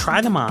you, you try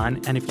them on,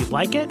 and if you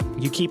like it,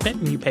 you keep it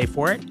and you pay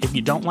for it. If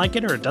you don't like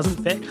it or it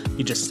doesn't fit,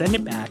 you just send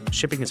it back.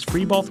 Shipping is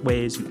free both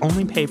ways. You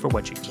only pay for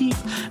what you keep.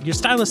 Your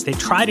stylist, they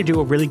try to do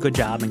a really good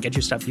job and get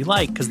you stuff you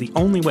like, because the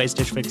only way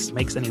Stitch Fix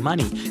makes any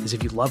money is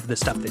if you love the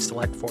stuff they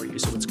select for you.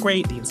 So it's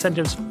great. The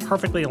incentives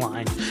perfectly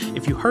aligned.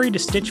 If you hurry to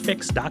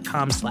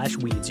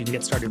stitchfix.com/weeds, you can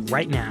get started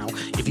right now.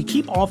 If you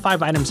keep all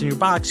 5 items in your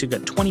box, you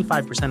get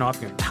 25% off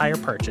your entire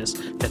purchase.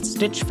 That's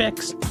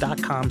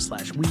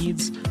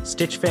stitchfix.com/weeds,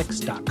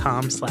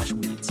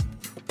 stitchfix.com/weeds.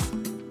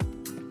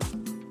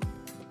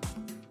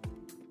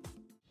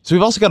 So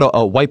we've also got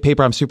a white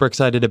paper I'm super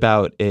excited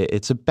about.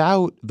 It's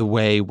about the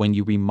way when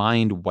you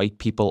remind white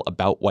people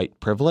about white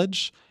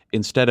privilege,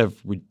 instead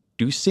of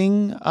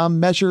reducing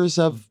measures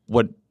of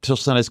what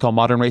social scientists call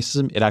modern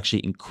racism, it actually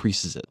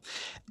increases it.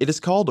 It is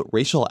called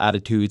Racial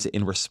Attitudes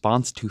in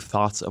Response to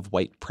Thoughts of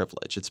White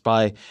Privilege. It's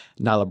by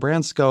Nyla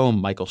Bransko,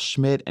 Michael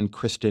Schmidt, and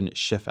Kristen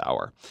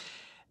Schiffauer.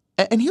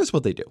 And here's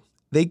what they do.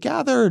 They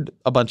gathered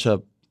a bunch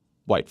of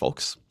white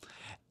folks,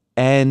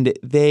 and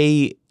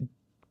they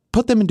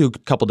put them into a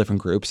couple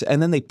different groups,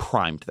 and then they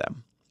primed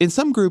them. In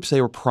some groups,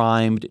 they were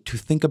primed to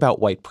think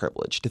about white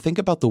privilege, to think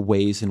about the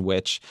ways in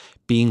which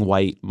being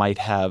white might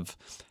have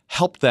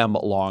helped them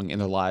along in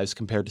their lives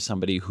compared to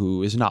somebody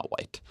who is not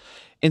white.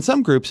 In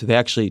some groups, they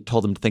actually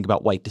told them to think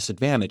about white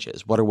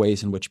disadvantages. What are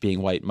ways in which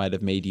being white might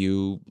have made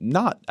you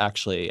not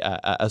actually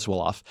as well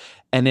off?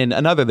 And in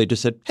another, they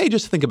just said, hey,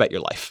 just think about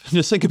your life.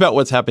 Just think about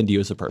what's happened to you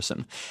as a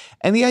person.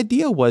 And the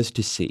idea was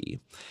to see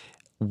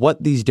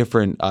what these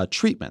different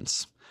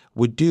treatments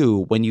would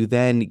do when you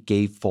then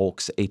gave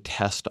folks a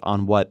test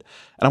on what,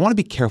 and I want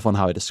to be careful in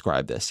how I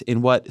describe this,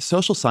 in what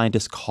social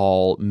scientists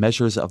call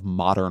measures of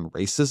modern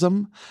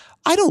racism.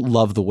 I don't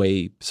love the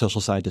way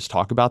social scientists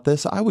talk about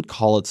this. I would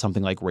call it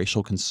something like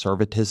racial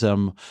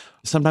conservatism.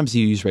 Sometimes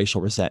you use racial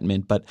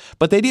resentment, but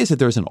the idea is that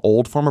there's an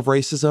old form of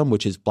racism,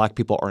 which is black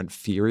people are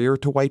inferior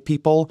to white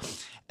people.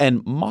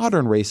 And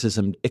modern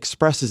racism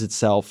expresses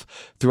itself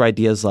through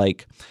ideas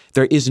like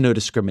there is no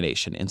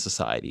discrimination in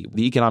society.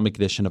 The economic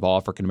condition of all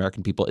African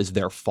American people is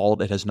their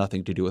fault. It has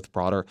nothing to do with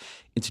broader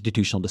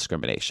institutional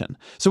discrimination.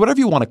 So whatever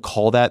you want to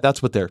call that,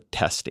 that's what they're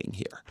testing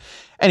here.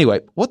 Anyway,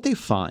 what they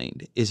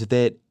find is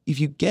that if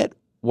you get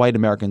white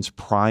Americans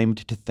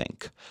primed to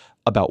think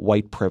about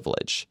white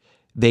privilege,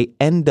 they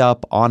end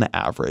up, on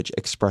average,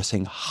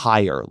 expressing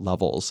higher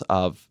levels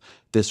of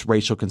this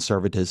racial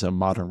conservatism,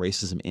 modern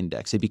racism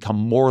index. They become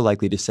more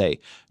likely to say,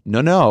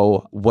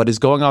 no, what is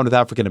going on with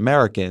African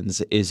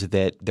Americans is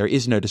that there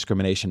is no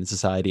discrimination in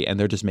society and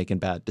they're just making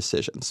bad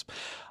decisions.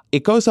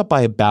 It goes up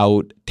by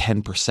about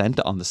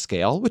 10% on the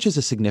scale, which is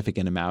a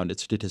significant amount.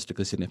 It's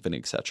statistically significant,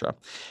 et cetera.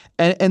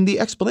 And the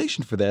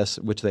explanation for this,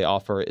 which they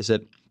offer, is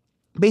that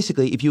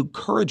basically, if you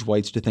encourage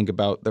whites to think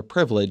about their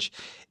privilege,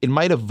 it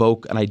might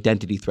evoke an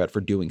identity threat for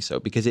doing so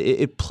because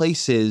it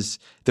places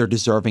their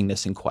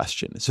deservingness in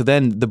question. So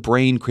then the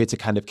brain creates a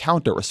kind of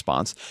counter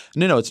response.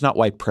 No, it's not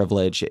white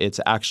privilege. It's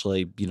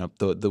actually,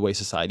 the way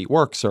society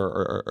works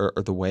or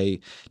the way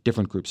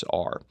different groups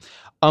are.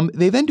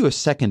 They then do a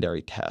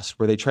secondary test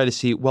where they try to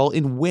see, well,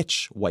 in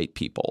which white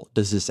people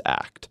does this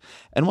act?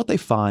 And what they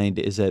find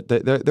is that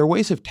there are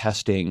ways of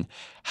testing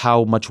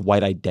how much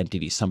white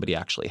identity somebody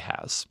actually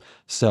has.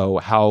 So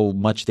how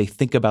much they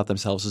think about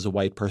themselves as a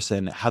white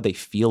person, how they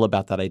feel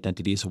about that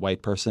identity as a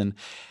white person.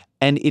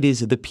 And it is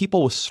the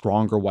people with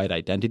stronger white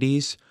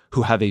identities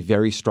who have a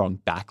very strong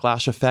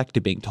backlash effect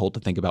to being told to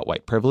think about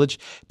white privilege.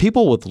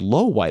 People with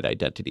low white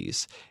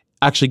identities,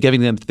 actually getting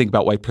them to think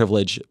about white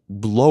privilege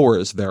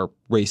lowers their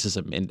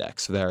racism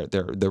index, their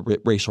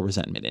racial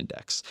resentment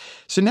index.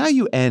 So now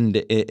you end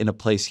in a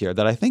place here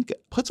that I think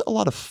puts a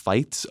lot of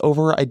fights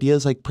over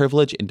ideas like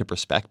privilege into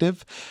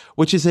perspective,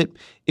 which is that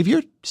if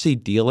you're, say,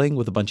 dealing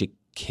with a bunch of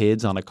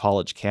kids on a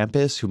college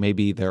campus who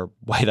maybe their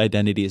white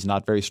identity is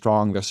not very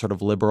strong, they're sort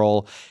of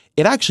liberal,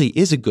 it actually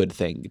is a good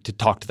thing to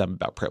talk to them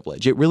about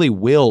privilege. It really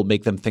will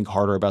make them think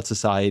harder about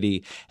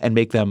society and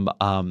make them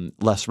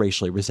less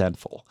racially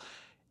resentful.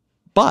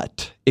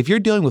 But if you're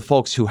dealing with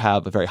folks who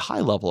have a very high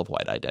level of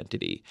white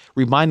identity,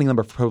 reminding them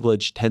of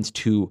privilege tends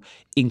to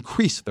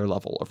increase their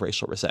level of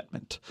racial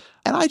resentment.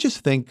 And I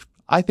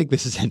think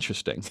this is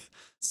interesting.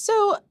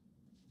 So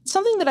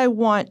something that I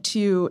want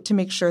to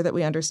make sure that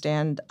we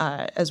understand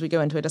as we go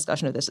into a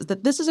discussion of this is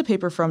that this is a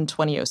paper from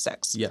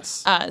 2006.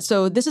 Yes.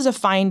 So this is a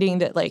finding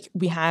that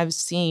we have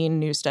seen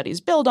new studies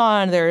build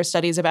on. There are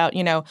studies about,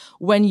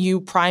 when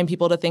you prime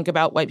people to think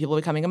about white people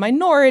becoming a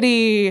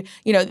minority,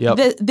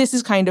 this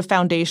is kind of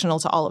foundational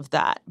to all of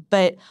that.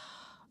 But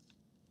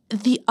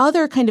the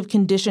other kind of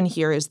condition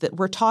here is that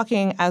we're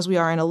talking, as we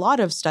are in a lot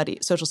of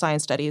social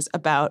science studies,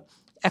 about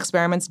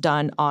experiments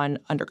done on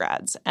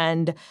undergrads.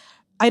 And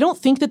I don't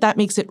think that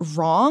makes it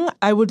wrong.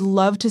 I would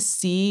love to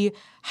see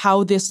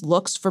how this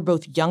looks for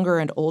both younger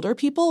and older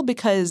people,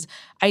 because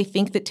I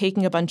think that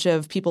taking a bunch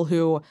of people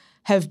who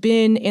have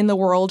been in the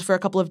world for a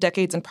couple of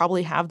decades and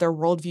probably have their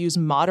worldviews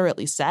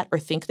moderately set or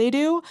think they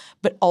do,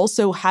 but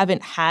also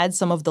haven't had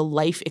some of the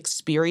life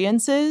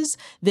experiences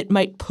that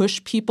might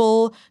push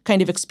people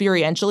kind of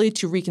experientially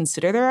to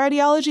reconsider their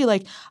ideology.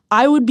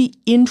 I would be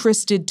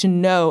interested to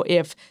know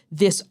if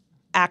this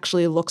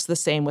actually looks the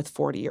same with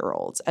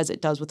 40-year-olds as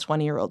it does with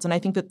 20-year-olds. And I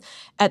think that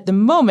at the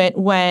moment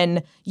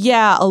when,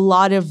 a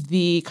lot of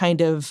the kind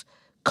of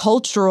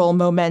cultural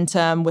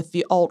momentum with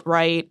the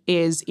alt-right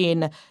is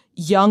in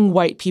young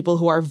white people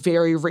who are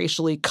very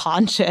racially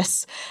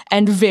conscious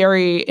and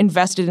very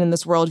invested in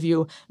this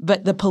worldview,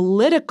 but the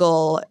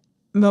political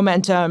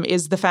momentum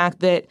is the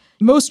fact that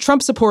most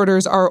Trump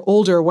supporters are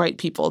older white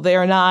people. They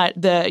are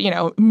not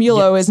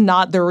Milo is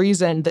not the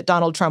reason that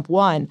Donald Trump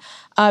won.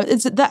 I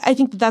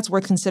think that's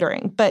worth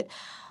considering. But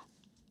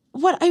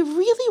what I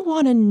really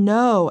want to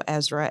know,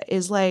 Ezra,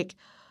 is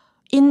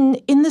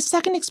in the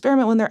second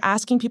experiment when they're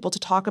asking people to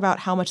talk about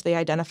how much they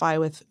identify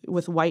with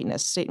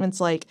whiteness, statements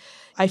like,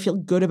 I feel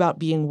good about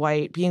being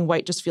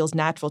white just feels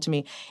natural to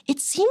me. It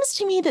seems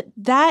to me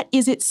that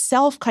is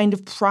itself kind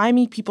of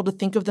priming people to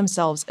think of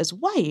themselves as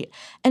white.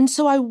 And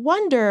so I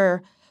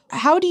wonder,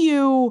 how do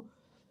you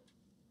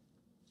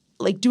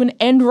do an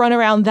end run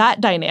around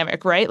that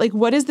dynamic, right?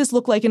 What does this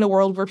look like in a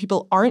world where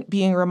people aren't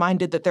being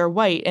reminded that they're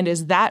white? And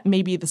is that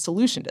maybe the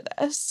solution to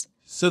this?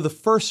 So the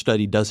first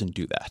study doesn't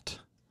do that.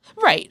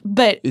 Right,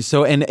 but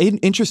and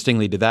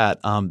interestingly to that,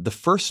 the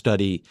first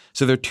study,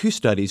 so there are two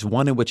studies,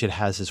 one in which it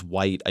has this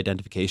white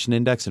identification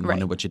index and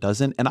one in which it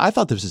doesn't. And I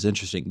thought this was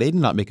interesting. They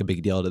did not make a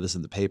big deal out of this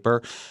in the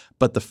paper,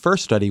 but the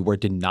first study where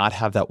it did not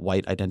have that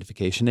white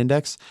identification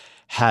index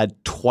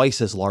had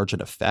twice as large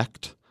an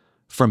effect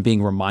from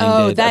being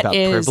reminded about privilege. That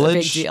is a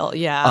big deal,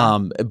 yeah.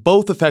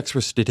 Both effects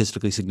were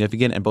statistically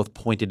significant and both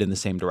pointed in the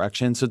same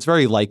direction. So it's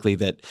very likely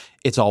that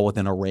it's all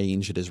within a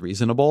range that is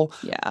reasonable.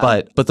 Yeah.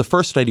 But the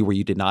first study where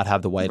you did not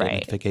have the white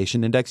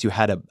identification index, you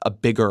had a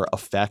bigger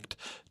effect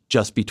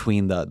just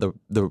between the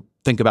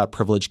think about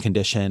privilege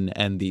condition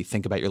and the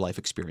think about your life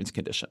experience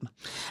condition.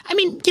 I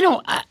mean,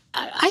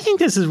 I think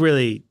this is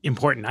really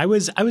important. I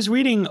was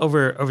reading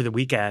over the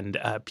weekend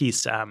a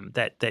piece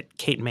that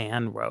Kate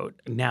Mann wrote.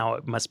 Now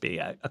it must be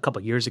a couple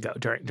of years ago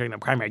during the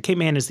primary. Kate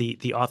Mann is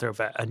the author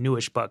of a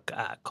newish book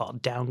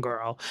called Down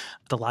Girl: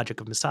 The Logic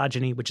of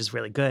Misogyny, which is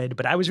really good.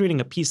 But I was reading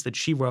a piece that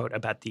she wrote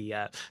about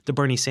the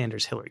Bernie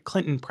Sanders-Hillary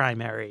Clinton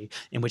primary,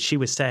 in which she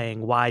was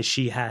saying why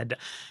she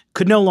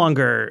could no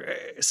longer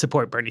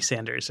support Bernie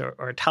Sanders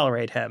or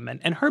tolerate him.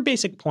 And her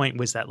basic point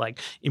was that,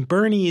 in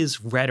Bernie's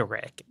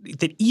rhetoric,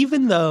 that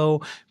even though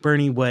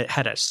Bernie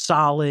had a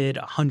solid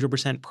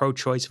 100%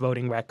 pro-choice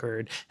voting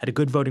record, had a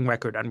good voting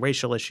record on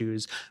racial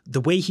issues,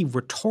 the way he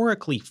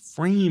rhetorically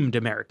framed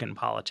American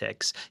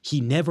politics, he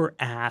never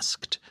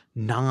asked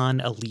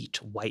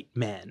non-elite white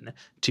men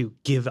to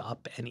give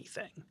up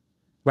anything.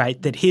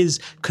 Right? That his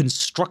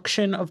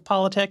construction of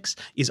politics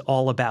is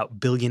all about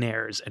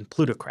billionaires and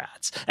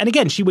plutocrats. And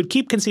again, she would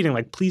keep conceding,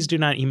 please do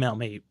not email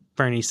me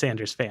Bernie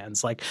Sanders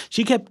fans. Like,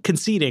 she kept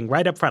conceding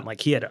right up front,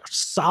 like he had a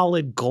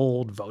solid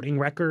gold voting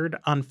record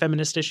on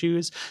feminist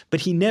issues,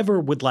 but he never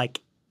would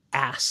like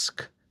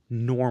ask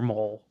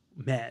normal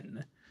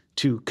men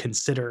to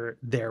consider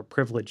their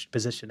privileged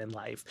position in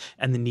life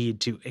and the need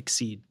to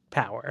exceed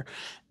power.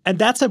 And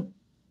that's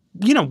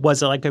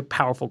was like a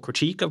powerful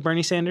critique of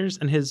Bernie Sanders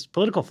and his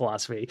political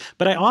philosophy.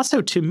 But I also,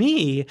 to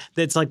me,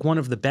 that's like one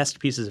of the best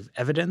pieces of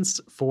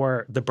evidence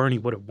for the Bernie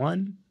would have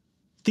won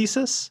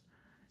thesis,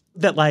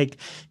 that like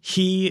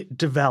he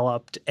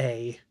developed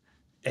a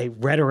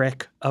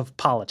rhetoric of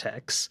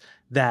politics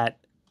that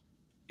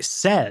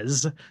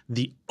says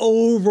the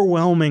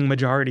overwhelming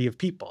majority of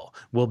people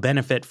will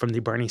benefit from the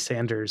Bernie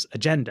Sanders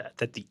agenda,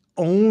 that the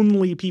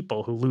only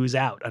people who lose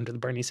out under the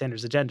Bernie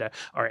Sanders agenda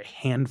are a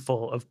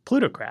handful of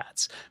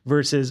plutocrats,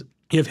 versus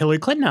you have Hillary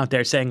Clinton out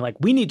there saying, like,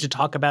 we need to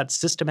talk about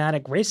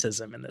systematic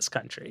racism in this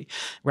country,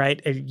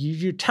 right?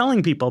 You're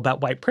telling people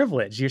about white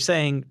privilege. You're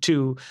saying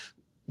to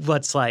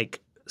what's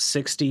like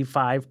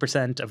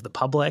 65% of the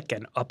public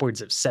and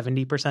upwards of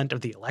 70%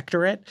 of the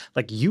electorate,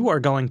 like, you are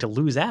going to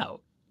lose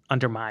out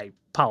under my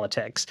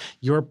politics.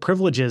 Your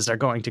privileges are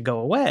going to go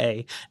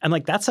away. And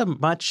like, that's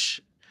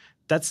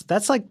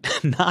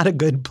like not a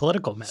good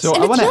political message. So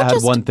I want to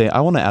add one thing.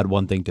 I want to add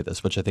one thing to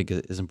this, which I think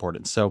is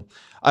important. So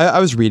I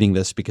was reading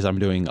this because I'm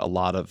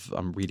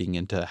reading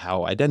into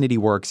how identity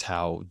works,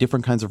 how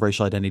different kinds of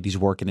racial identities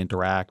work and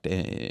interact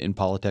in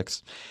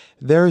politics.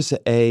 There's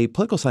a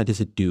political scientist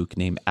at Duke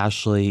named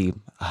Ashley,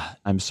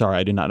 I'm sorry,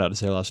 I do not know how to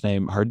say her last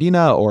name,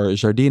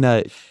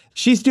 Jardina.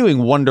 She's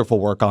doing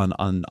wonderful work on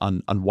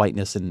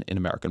whiteness in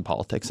American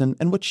politics.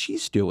 And what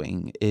she's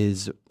doing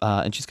is,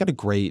 and she's got a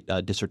great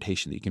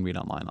dissertation that you can read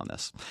online on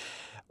this.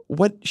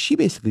 What she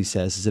basically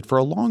says is that for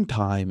a long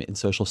time in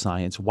social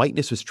science,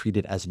 whiteness was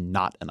treated as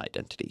not an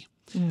identity.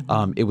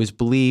 Mm-hmm. It was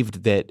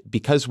believed that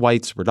because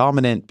whites were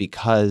dominant,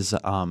 because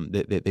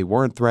they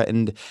weren't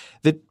threatened,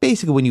 that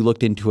basically when you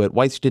looked into it,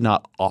 whites did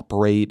not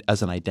operate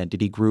as an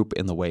identity group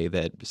in the way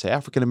that, say,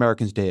 African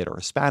Americans did or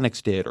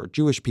Hispanics did or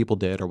Jewish people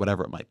did or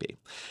whatever it might be.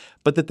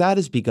 But that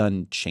has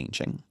begun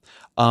changing.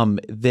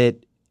 That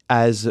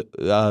as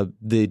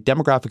the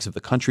demographics of the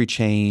country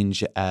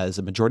change, as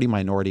a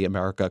majority-minority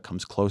America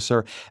comes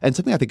closer, and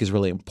something I think is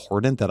really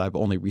important that I've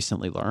only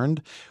recently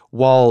learned,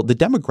 while the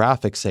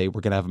demographics say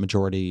we're going to have a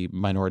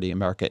majority-minority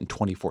America in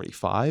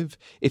 2045,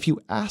 if you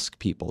ask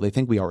people, they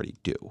think we already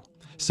do.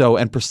 So,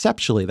 and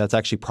perceptually, that's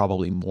actually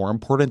probably more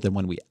important than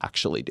when we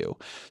actually do.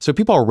 So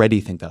people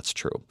already think that's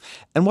true.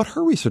 And what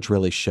her research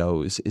really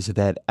shows is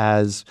that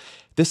as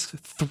this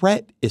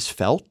threat is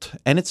felt,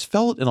 and it's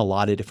felt in a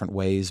lot of different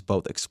ways,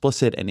 both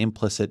explicit and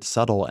implicit,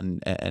 subtle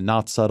and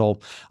not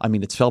subtle. I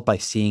mean, it's felt by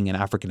seeing an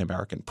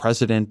African-American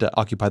president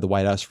occupy the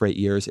White House for 8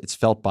 years. It's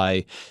felt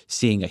by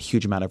seeing a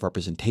huge amount of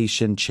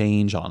representation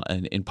change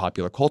in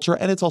popular culture.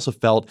 And it's also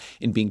felt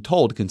in being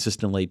told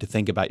consistently to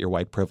think about your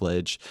white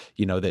privilege,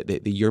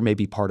 that you're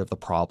maybe part of the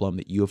problem,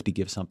 that you have to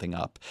give something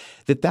up,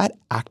 that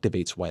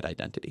activates white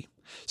identity.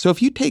 So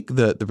if you take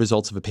the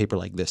results of a paper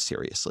like this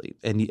seriously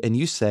and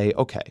you say,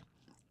 okay,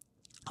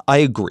 I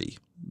agree,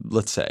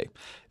 let's say,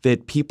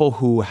 that people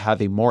who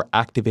have a more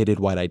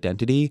activated white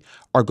identity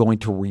are going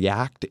to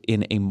react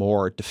in a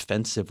more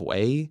defensive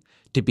way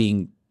to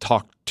being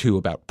talked to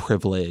about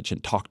privilege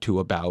and talked to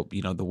about,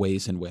 the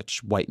ways in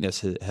which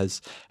whiteness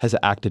has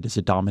acted as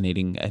a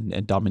dominating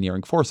and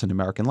domineering force in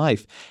American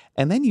life.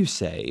 And then you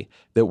say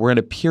that we're in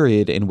a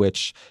period in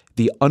which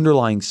the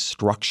underlying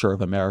structure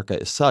of America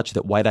is such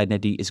that white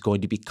identity is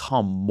going to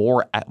become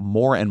more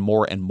and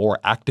more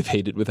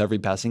activated with every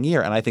passing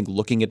year. And I think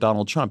looking at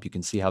Donald Trump, you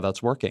can see how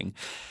that's working.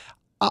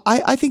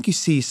 I think you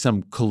see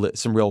some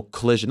real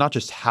collision, not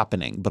just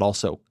happening, but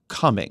also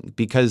coming.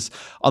 Because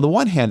on the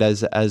one hand,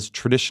 as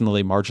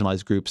traditionally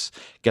marginalized groups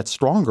get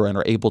stronger and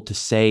are able to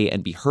say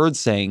and be heard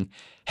saying,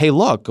 hey,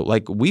 look,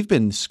 like we've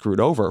been screwed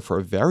over for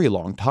a very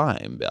long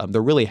time.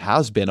 There really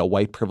has been a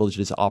white privilege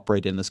that has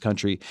operated in this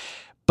country.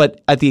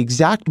 But at the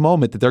exact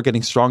moment that they're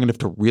getting strong enough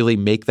to really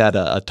make that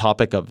a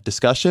topic of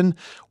discussion,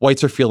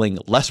 whites are feeling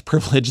less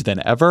privileged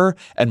than ever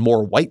and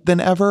more white than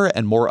ever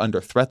and more under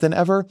threat than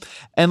ever.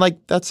 And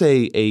like that's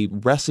a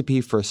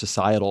recipe for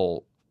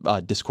societal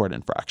discord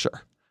and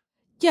fracture.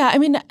 Yeah, I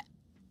mean,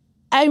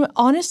 I'm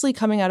honestly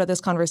coming out of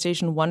this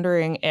conversation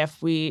wondering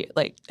if we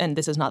and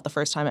this is not the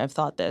first time I've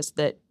thought this,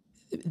 that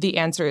the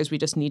answer is we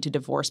just need to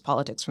divorce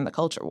politics from the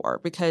culture war,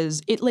 because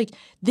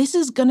this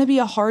is going to be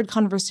a hard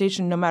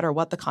conversation no matter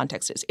what the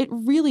context is. It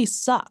really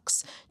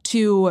sucks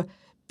to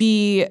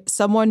be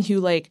someone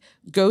who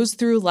goes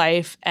through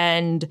life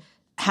and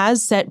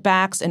has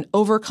setbacks and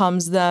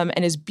overcomes them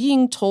and is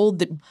being told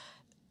that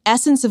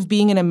essence of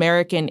being an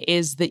American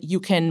is that you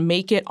can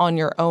make it on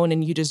your own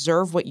and you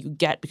deserve what you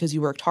get because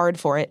you worked hard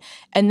for it.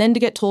 And then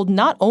to get told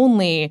not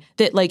only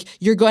that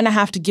you're going to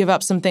have to give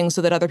up some things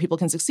so that other people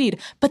can succeed,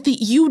 but that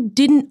you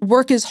didn't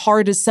work as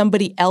hard as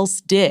somebody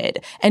else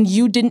did and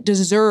you didn't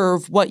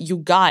deserve what you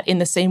got in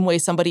the same way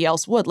somebody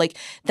else would.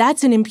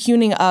 That's an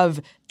impugning of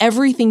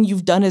everything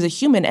you've done as a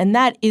human, and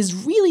that is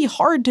really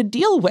hard to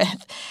deal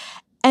with.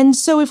 And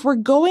so if we're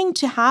going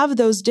to have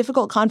those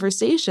difficult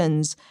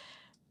conversations,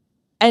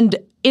 and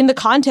in the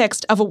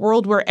context of a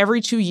world where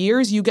every 2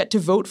 years you get to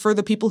vote for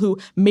the people who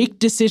make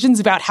decisions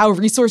about how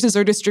resources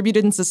are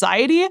distributed in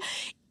society,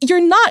 you're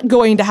not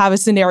going to have a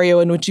scenario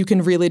in which you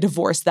can really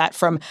divorce that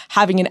from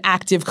having an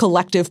active,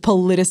 collective,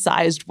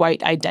 politicized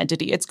white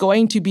identity. It's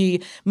going to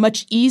be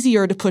much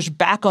easier to push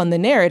back on the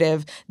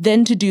narrative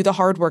than to do the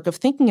hard work of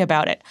thinking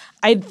about it.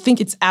 I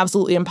think it's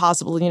absolutely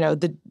impossible.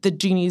 The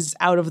genie's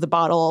out of the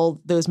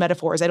bottle, those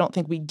metaphors. I don't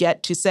think we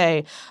get to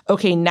say,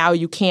 okay, now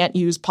you can't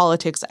use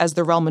politics as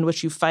the realm in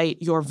which you fight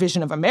your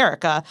vision of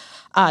America.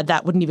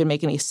 That wouldn't even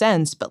make any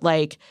sense. But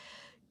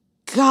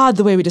God,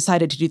 the way we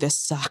decided to do this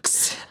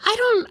sucks.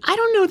 I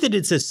don't know that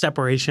it's a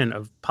separation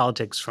of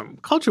politics from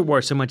culture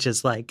war so much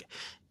as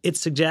it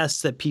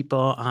suggests that people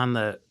on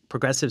the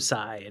progressive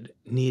side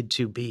need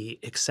to be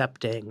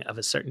accepting of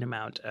a certain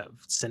amount of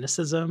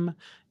cynicism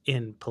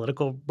in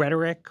political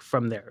rhetoric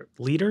from their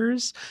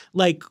leaders.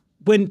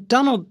 When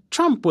Donald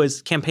Trump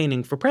was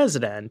campaigning for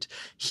president,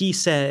 he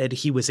said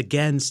he was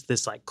against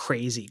this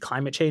crazy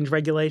climate change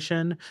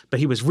regulation, but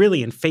he was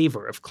really in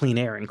favor of clean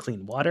air and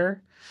clean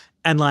water.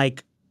 And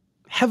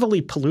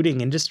heavily polluting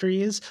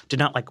industries did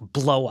not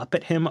blow up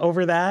at him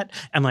over that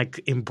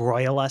and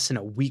embroil us in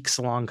a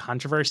weeks-long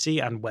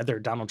controversy on whether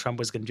Donald Trump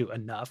was going to do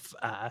enough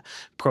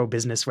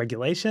pro-business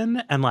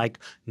regulation. And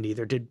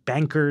neither did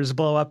bankers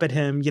blow up at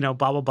him, blah,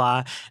 blah,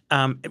 blah.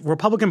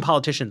 Republican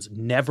politicians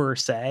never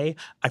say,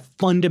 I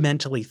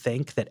fundamentally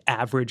think that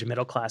average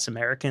middle-class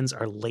Americans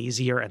are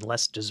lazier and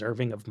less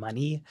deserving of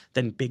money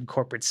than big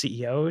corporate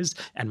CEOs.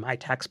 And my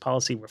tax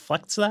policy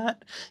reflects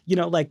that.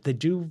 They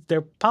do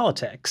their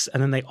politics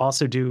and then they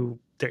also do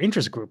their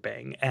interest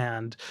grouping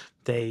and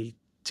they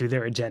do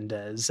their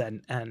agendas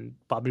and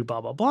blah, blah,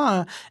 blah, blah,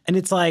 blah. And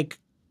it's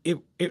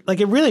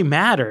it really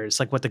matters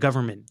what the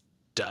government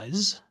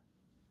does.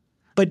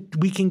 But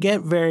we can get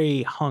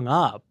very hung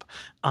up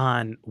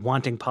on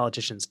wanting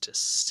politicians to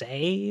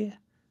say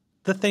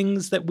the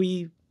things that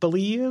we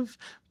believe.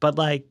 But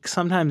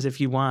sometimes if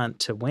you want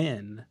to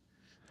win.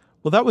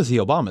 Well, that was the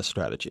Obama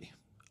strategy.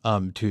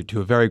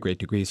 To a very great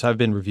degree. So I've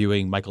been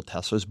reviewing Michael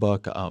Tesler's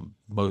book,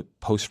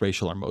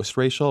 Post-Racial or Most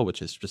Racial,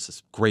 which is just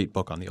this great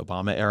book on the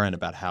Obama era and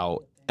about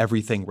how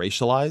everything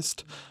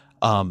racialized,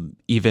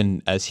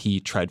 even as he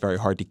tried very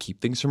hard to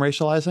keep things from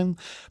racializing.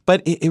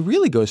 But it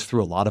really goes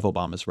through a lot of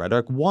Obama's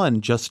rhetoric.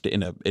 One, just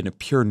in a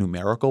pure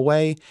numerical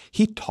way,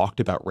 he talked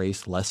about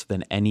race less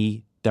than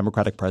any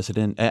Democratic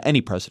president, any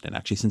president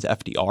actually since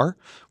FDR,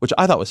 which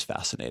I thought was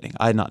fascinating.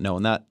 I had not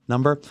known that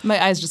number. My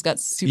eyes just got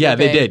super Yeah,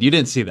 they big. did. You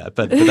didn't see that,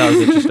 but that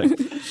was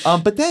interesting.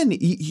 But then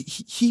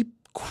he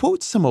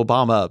quotes some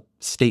Obama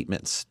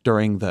statements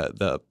during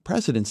the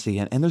presidency.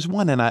 And there's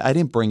one, and I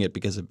didn't bring it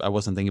because I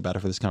wasn't thinking about it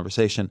for this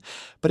conversation,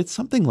 but it's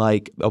something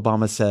like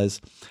Obama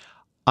says,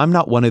 I'm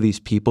not one of these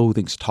people who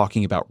thinks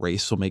talking about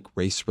race will make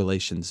race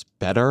relations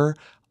better.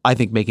 I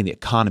think making the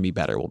economy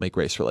better will make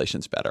race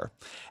relations better.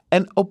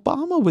 And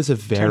Obama was a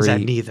very— Turns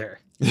out neither.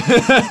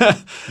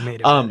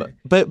 Made it better.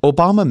 But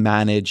Obama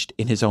managed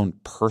in his own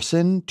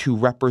person to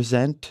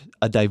represent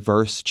a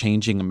diverse,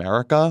 changing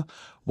America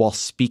while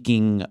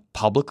speaking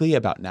publicly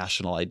about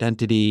national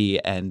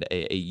identity and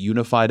a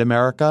unified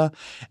America.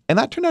 And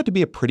that turned out to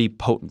be a pretty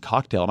potent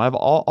cocktail. And I've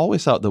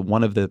always thought that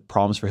one of the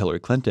problems for Hillary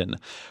Clinton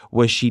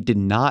was she did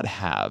not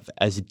have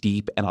as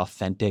deep and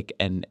authentic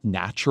and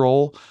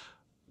natural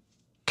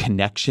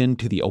connection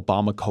to the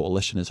Obama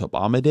coalition as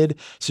Obama did.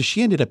 So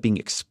she ended up being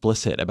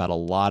explicit about a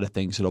lot of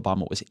things that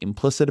Obama was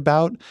implicit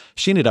about.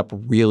 She ended up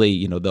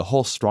really, the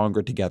whole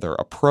stronger together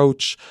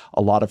approach,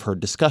 a lot of her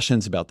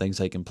discussions about things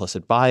like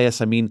implicit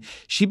bias. I mean,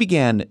 she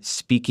began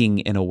speaking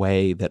in a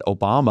way that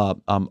Obama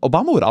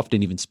would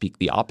often even speak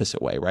the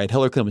opposite way, right?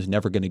 Hillary Clinton was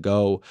never going to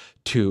go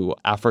to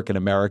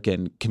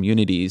African-American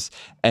communities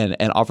and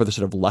offer the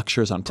sort of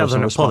lectures on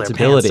personal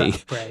responsibility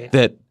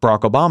that Barack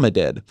Obama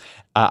did.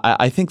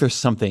 I think there's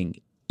something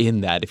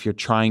in that if you're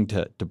trying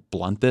to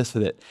blunt this,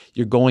 that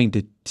you're going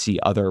to see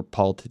other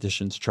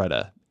politicians try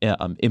to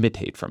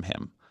imitate from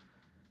him.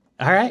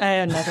 All right. I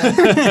have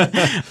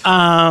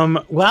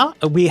nothing. Well,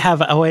 we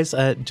have always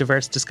a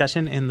diverse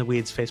discussion in the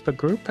Weeds Facebook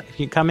group. If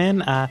you come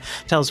in,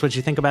 tell us what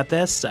you think about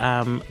this.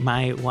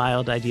 My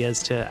wild idea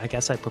is I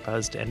guess I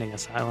proposed ending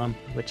asylum,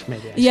 which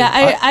maybe I should.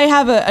 I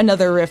have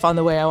another riff on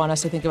the way I want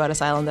us to think about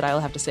asylum that I will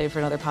have to save for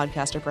another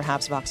podcast or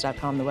perhaps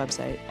Vox.com, the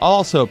website. I'll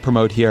also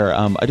promote here.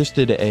 I just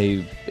did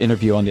a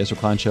interview on the Ezra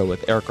Klein Show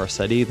with Eric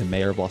Garcetti, the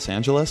mayor of Los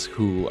Angeles,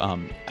 who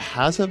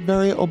has a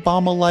very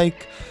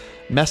Obama-like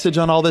message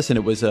on all this, and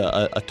it was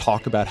a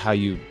talk about how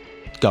you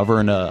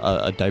govern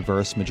a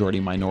diverse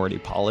majority-minority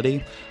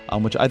polity,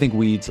 which I think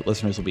Weeds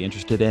listeners will be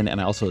interested in.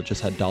 And I also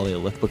just had Dahlia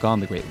Lithwick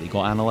on, the great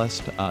legal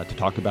analyst, to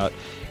talk about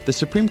the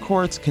Supreme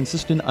Court's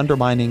consistent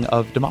undermining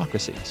of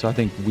democracy. So I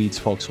think Weeds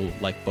folks will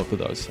like both of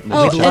those.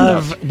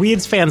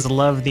 Weeds fans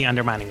love the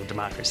undermining of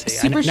democracy.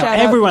 Super shout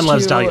everyone out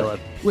loves to Dahlia Lithwick.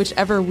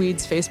 whichever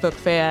Weeds Facebook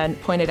fan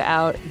pointed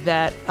out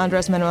that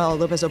Andres Manuel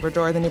Lopez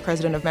Obrador, the new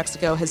president of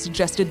Mexico, has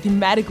suggested the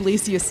Matt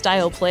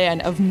Iglesias-style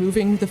plan of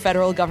moving the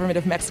federal government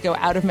of Mexico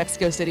out of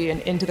Mexico City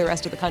and into the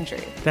rest of the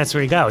country. That's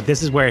where you go.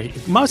 This is where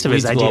most of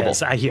his Weeds ideas,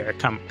 Global. I hear,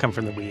 come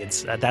from the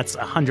Weeds. That's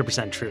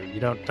 100% true. You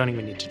don't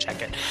even need to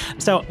check it.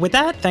 So with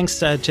that, thanks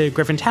to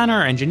Griffin Tanner,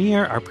 our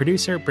engineer, our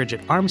producer,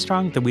 Bridget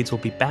Armstrong. The Weeds will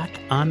be back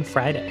on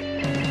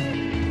Friday.